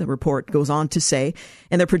immigration, the report goes on to say.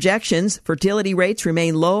 In the projections, fertility rates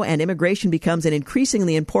remain low and immigration becomes an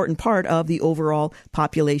increasingly important part of the overall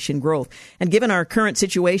population growth. And given our current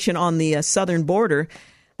situation on the southern border,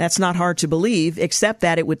 that's not hard to believe, except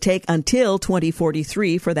that it would take until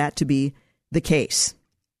 2043 for that to be the case.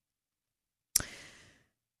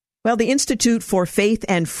 Well, the Institute for Faith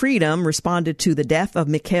and Freedom responded to the death of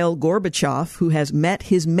Mikhail Gorbachev, who has met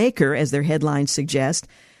his maker, as their headlines suggest.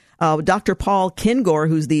 Dr. Paul Kengor,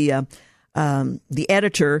 who's the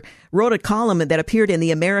editor, wrote a column that appeared in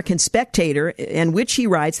the American Spectator, in which he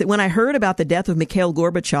writes that when I heard about the death of Mikhail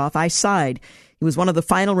Gorbachev, I sighed. He was one of the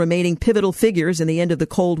final remaining pivotal figures in the end of the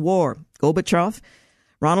Cold War. Gorbachev,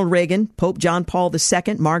 Ronald Reagan, Pope John Paul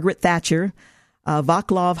II, Margaret Thatcher,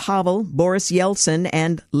 Václav Havel, Boris Yeltsin,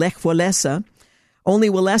 and Lech Walesa. Only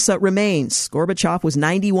Walesa remains. Gorbachev was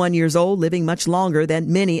 91 years old, living much longer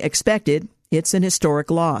than many expected. It's an historic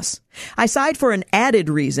loss. I sighed for an added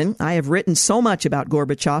reason. I have written so much about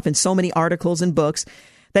Gorbachev in so many articles and books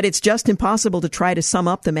that it's just impossible to try to sum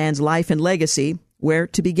up the man's life and legacy. Where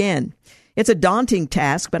to begin? It's a daunting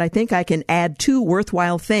task, but I think I can add two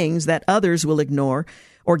worthwhile things that others will ignore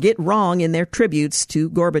or get wrong in their tributes to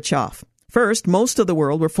Gorbachev. First, most of the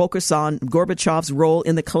world will focus on Gorbachev's role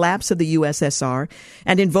in the collapse of the USSR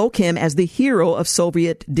and invoke him as the hero of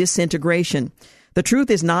Soviet disintegration. The truth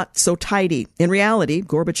is not so tidy. In reality,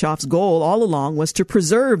 Gorbachev's goal all along was to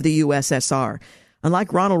preserve the USSR.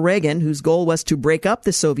 Unlike Ronald Reagan, whose goal was to break up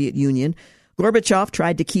the Soviet Union, Gorbachev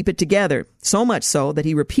tried to keep it together, so much so that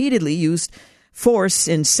he repeatedly used force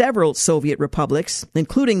in several Soviet republics,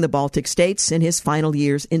 including the Baltic states, in his final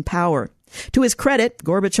years in power. To his credit,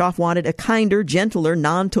 Gorbachev wanted a kinder, gentler,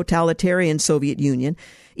 non-totalitarian Soviet Union,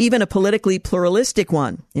 even a politically pluralistic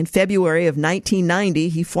one. In February of 1990,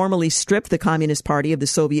 he formally stripped the Communist Party of the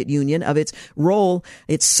Soviet Union of its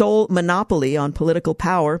sole monopoly on political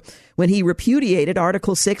power when he repudiated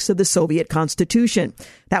Article 6 of the Soviet Constitution.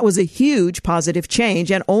 That was a huge positive change,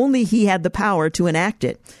 and only he had the power to enact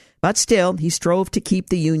it. But still, he strove to keep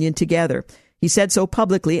the Union together. He said so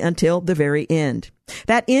publicly until the very end.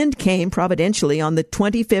 That end came providentially on the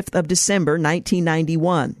 25th of December,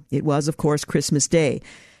 1991. It was, of course, Christmas Day,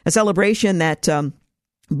 a celebration that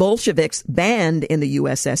Bolsheviks banned in the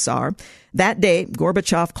USSR. That day,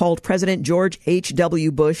 Gorbachev called President George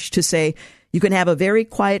H.W. Bush to say, "You can have a very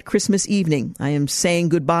quiet Christmas evening. I am saying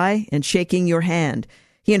goodbye and shaking your hand."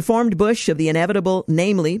 He He informed Bush of the inevitable,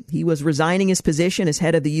 namely, he was resigning his position as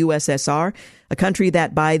head of the USSR, a country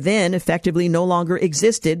that by then effectively no longer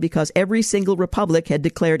existed because every single republic had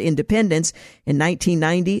declared independence in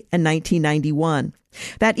 1990 and 1991.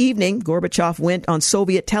 That evening, Gorbachev went on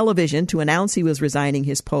Soviet television to announce he was resigning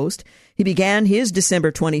his post. He began his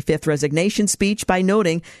December 25th resignation speech by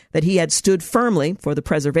noting that he had stood firmly for the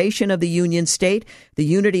preservation of the Union state, the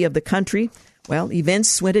unity of the country. Well,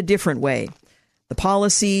 events went a different way. The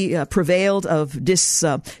policy prevailed of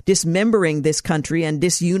dismembering this country and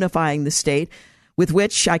disunifying the state, with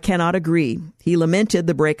which I cannot agree. He lamented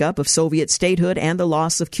the breakup of Soviet statehood and the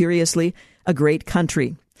loss of, curiously, a great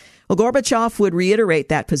country. Well, Gorbachev would reiterate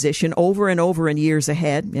that position over and over in years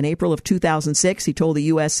ahead. In April of 2006, he told the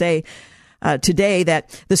USA Today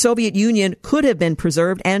that the Soviet Union could have been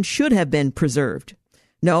preserved and should have been preserved.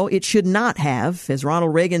 No, it should not have. As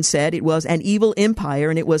Ronald Reagan said, it was an evil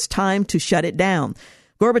empire and it was time to shut it down.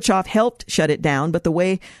 Gorbachev helped shut it down, but the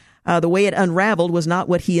way it unraveled was not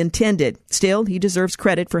what he intended. Still, he deserves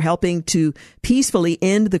credit for helping to peacefully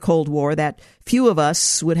end the Cold War that few of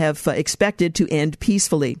us would have expected to end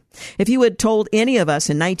peacefully. If you had told any of us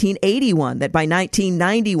in 1981 that by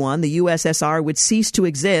 1991 the USSR would cease to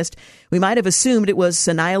exist, we might have assumed it was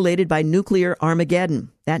annihilated by nuclear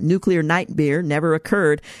Armageddon. That nuclear nightmare never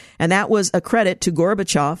occurred, and that was a credit to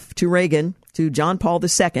Gorbachev, to Reagan, to John Paul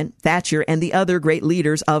II, Thatcher, and the other great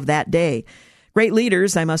leaders of that day. Great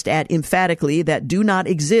leaders, I must add emphatically, that do not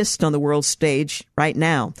exist on the world stage right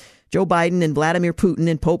now. Joe Biden and Vladimir Putin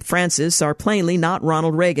and Pope Francis are plainly not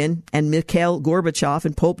Ronald Reagan and Mikhail Gorbachev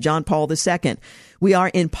and Pope John Paul II. We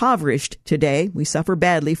are impoverished today. We suffer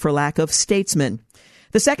badly for lack of statesmen.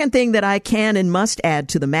 The second thing that I can and must add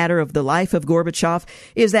to the matter of the life of Gorbachev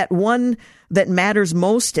is that one that matters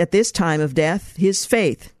most at this time of death, his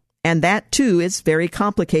faith. And that, too, is very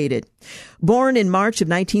complicated. Born in March of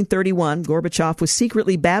 1931, Gorbachev was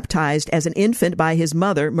secretly baptized as an infant by his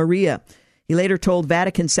mother, Maria. He later told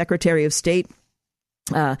Vatican Secretary of State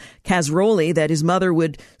Kazroli that his mother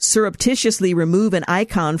would surreptitiously remove an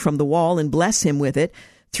icon from the wall and bless him with it.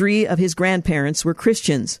 3 of his grandparents were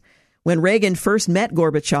Christians. When Reagan first met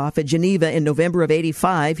Gorbachev at Geneva in November of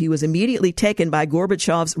 '85, he was immediately taken by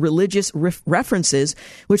Gorbachev's religious references,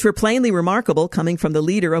 which were plainly remarkable coming from the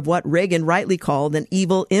leader of what Reagan rightly called an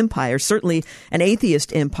evil empire, certainly an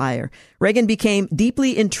atheist empire. Reagan became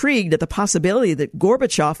deeply intrigued at the possibility that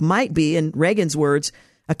Gorbachev might be, in Reagan's words,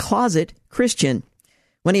 a closet Christian.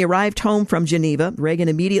 When he arrived home from Geneva, Reagan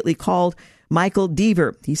immediately called Michael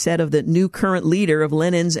Deaver. He said of the new current leader of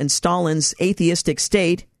Lenin's and Stalin's atheistic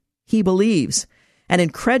state, he believes. An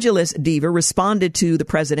incredulous Deaver responded to the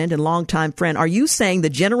president and longtime friend, "Are you saying the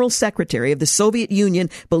General Secretary of the Soviet Union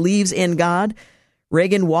believes in God?"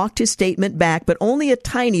 Reagan walked his statement back, but only a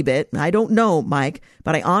tiny bit. "I don't know, Mike,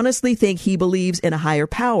 but I honestly think he believes in a higher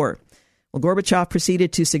power." Well, Gorbachev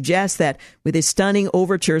proceeded to suggest that with his stunning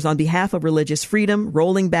overtures on behalf of religious freedom,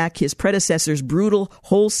 rolling back his predecessor's brutal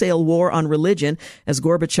wholesale war on religion, as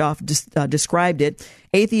Gorbachev described it,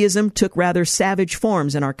 atheism took rather savage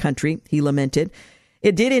forms in our country, he lamented.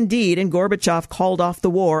 It did indeed, and Gorbachev called off the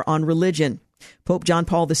war on religion. Pope John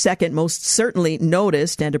Paul II most certainly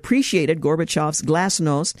noticed and appreciated Gorbachev's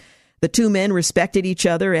glasnost. The two men respected each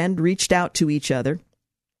other and reached out to each other.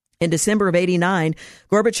 In December of '89,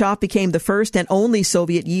 Gorbachev became the first and only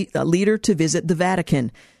Soviet leader to visit the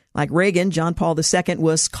Vatican. Like Reagan, John Paul II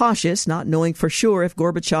was cautious, not knowing for sure if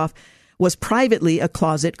Gorbachev was privately a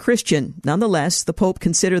closet Christian. Nonetheless, the Pope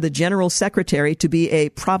considered the General Secretary to be a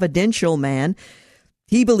providential man.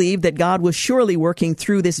 He believed that God was surely working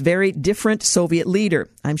through this very different Soviet leader.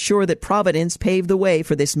 "I'm sure that Providence paved the way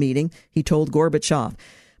for this meeting," he told Gorbachev.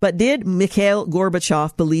 But did Mikhail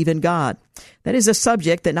Gorbachev believe in God? That is a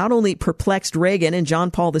subject that not only perplexed Reagan and John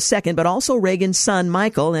Paul II, but also Reagan's son,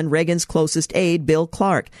 Michael, and Reagan's closest aide, Bill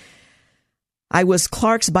Clark. I was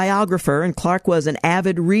Clark's biographer, and Clark was an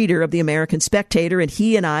avid reader of the American Spectator, and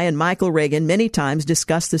he and I and Michael Reagan many times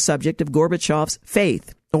discussed the subject of Gorbachev's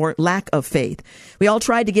faith, or lack of faith. We all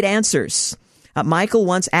tried to get answers. Michael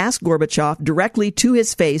once asked Gorbachev directly to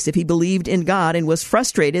his face if he believed in God and was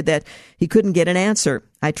frustrated that he couldn't get an answer.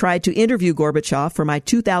 I tried to interview Gorbachev for my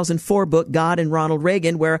 2004 book, God and Ronald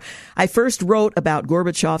Reagan, where I first wrote about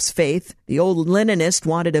Gorbachev's faith. The old Leninist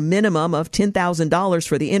wanted a minimum of $10,000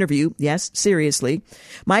 for the interview. Yes, seriously.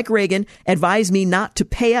 Mike Reagan advised me not to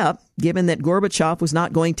pay up, given that Gorbachev was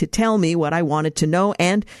not going to tell me what I wanted to know,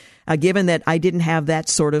 and given that I didn't have that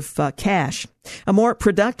sort of cash. A more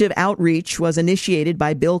productive outreach was initiated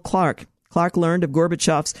by Bill Clark. Clark learned of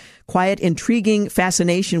Gorbachev's quiet, intriguing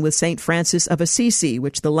fascination with St. Francis of Assisi,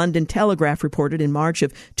 which the London Telegraph reported in March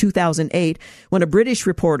of 2008, when a British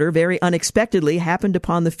reporter very unexpectedly happened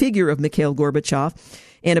upon the figure of Mikhail Gorbachev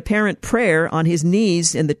in apparent prayer on his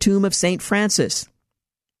knees in the tomb of St. Francis.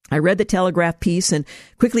 I read the Telegraph piece and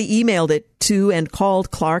quickly emailed it to and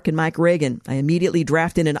called Clark and Mike Reagan. I immediately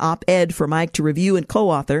drafted an op-ed for Mike to review and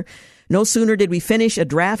co-author. No sooner did we finish a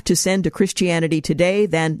draft to send to Christianity Today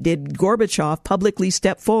than did Gorbachev publicly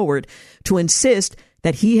step forward to insist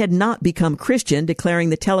that he had not become Christian, declaring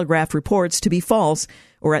the Telegraph reports to be false,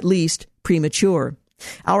 or at least premature.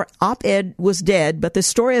 Our op-ed was dead, but the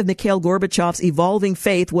story of Mikhail Gorbachev's evolving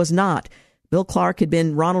faith was not. Bill Clark had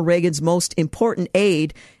been Ronald Reagan's most important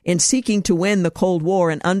aide in seeking to win the Cold War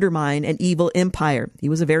and undermine an evil empire. He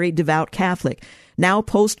was a very devout Catholic. Now,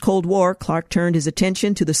 post-Cold War, Clark turned his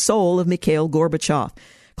attention to the soul of Mikhail Gorbachev.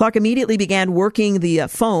 Clark immediately began working the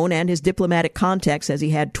phone and his diplomatic contacts, as he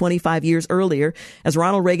had 25 years earlier, as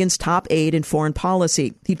Ronald Reagan's top aide in foreign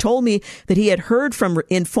policy. He told me that he had heard from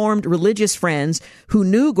informed religious friends who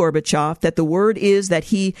knew Gorbachev that the word is that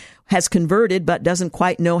he has converted but doesn't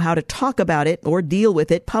quite know how to talk about it or deal with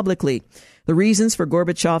it publicly. The reasons for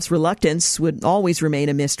Gorbachev's reluctance would always remain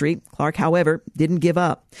a mystery. Clark, however, didn't give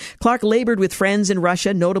up. Clark labored with friends in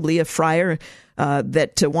Russia, notably a friar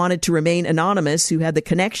that wanted to remain anonymous, who had the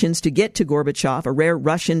connections to get to Gorbachev, a rare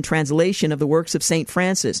Russian translation of the works of St.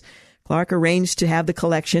 Francis. Clark arranged to have the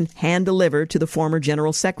collection hand-delivered to the former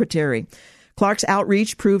general secretary. Clark's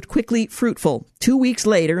outreach proved quickly fruitful. 2 weeks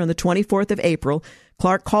later, on the 24th of April,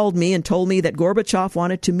 Clark called me and told me that Gorbachev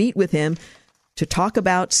wanted to meet with him to talk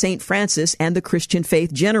about St. Francis and the Christian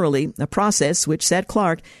faith generally, a process which, said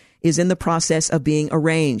Clark, is in the process of being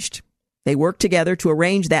arranged. They worked together to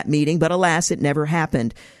arrange that meeting, but alas, it never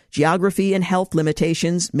happened. Geography and health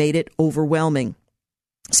limitations made it overwhelming.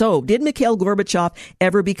 So, did Mikhail Gorbachev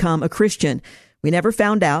ever become a Christian? We never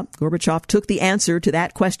found out. Gorbachev took the answer to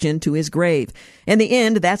that question to his grave. In the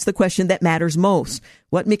end, that's the question that matters most.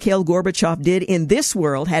 What Mikhail Gorbachev did in this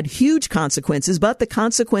world had huge consequences, but the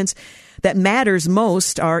consequence that matters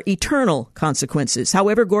most are eternal consequences.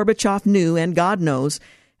 However, Gorbachev knew, and God knows,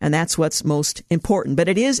 and that's what's most important. But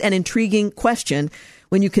it is an intriguing question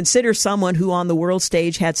when you consider someone who on the world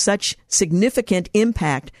stage had such significant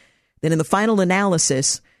impact that in the final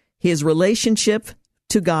analysis, his relationship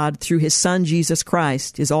to God through his son, Jesus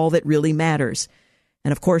Christ, is all that really matters.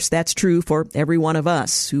 And of course, that's true for every one of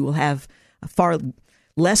us who will have a far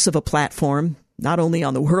less of a platform, not only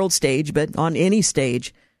on the world stage, but on any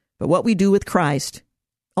stage. But what we do with Christ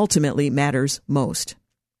ultimately matters most.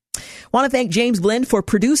 I want to thank James Blend for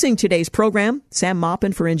producing today's program, Sam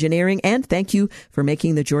Maupin for engineering, and thank you for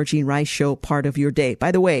making the Georgene Rice Show part of your day.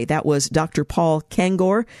 By the way, that was Dr. Paul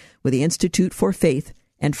Kangor with the Institute for Faith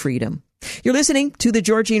and Freedom. You're listening to the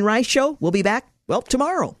Georgene Rice Show. We'll be back,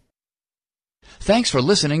 tomorrow. Thanks for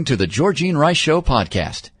listening to the Georgene Rice Show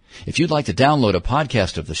podcast. If you'd like to download a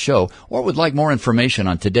podcast of the show or would like more information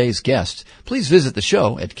on today's guests, please visit the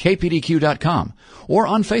show at kpdq.com or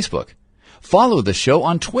on Facebook. Follow the show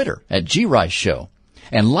on Twitter at GRiceShow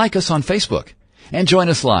and like us on Facebook. And join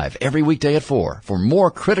us live every weekday at 4 for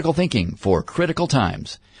more critical thinking for critical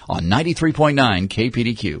times on 93.9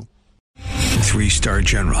 KPDQ. 3-star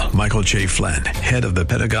General Michael J. Flynn, head of the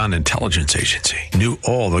Pentagon Intelligence Agency, knew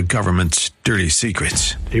all the government's dirty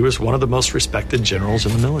secrets. He was one of the most respected generals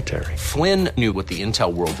in the military. Flynn knew what the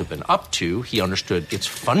intel world had been up to. He understood its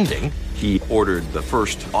funding. He ordered the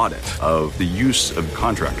first audit of the use of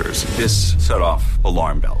contractors. This set off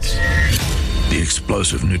alarm bells. The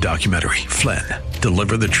explosive new documentary, Flynn,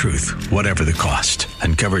 Deliver the Truth, Whatever the Cost,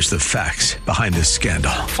 uncovers the facts behind this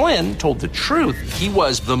scandal. Flynn told the truth. He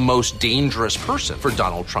was the most dangerous person for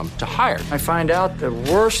Donald Trump to hire. I find out the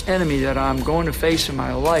worst enemy that I'm going to face in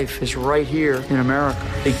my life is right here in America.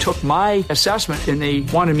 They took my assessment and they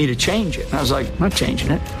wanted me to change it. And I was like, I'm not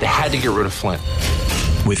changing it. They had to get rid of Flynn.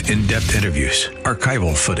 With in-depth interviews,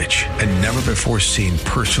 archival footage, and never-before-seen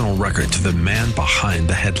personal records of the man behind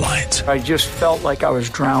the headlines. I just felt like I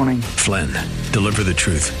was drowning. Flynn, Deliver the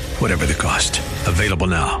Truth, Whatever the Cost. Available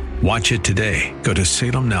now. Watch it today. Go to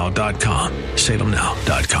salemnow.com.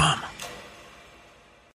 salemnow.com.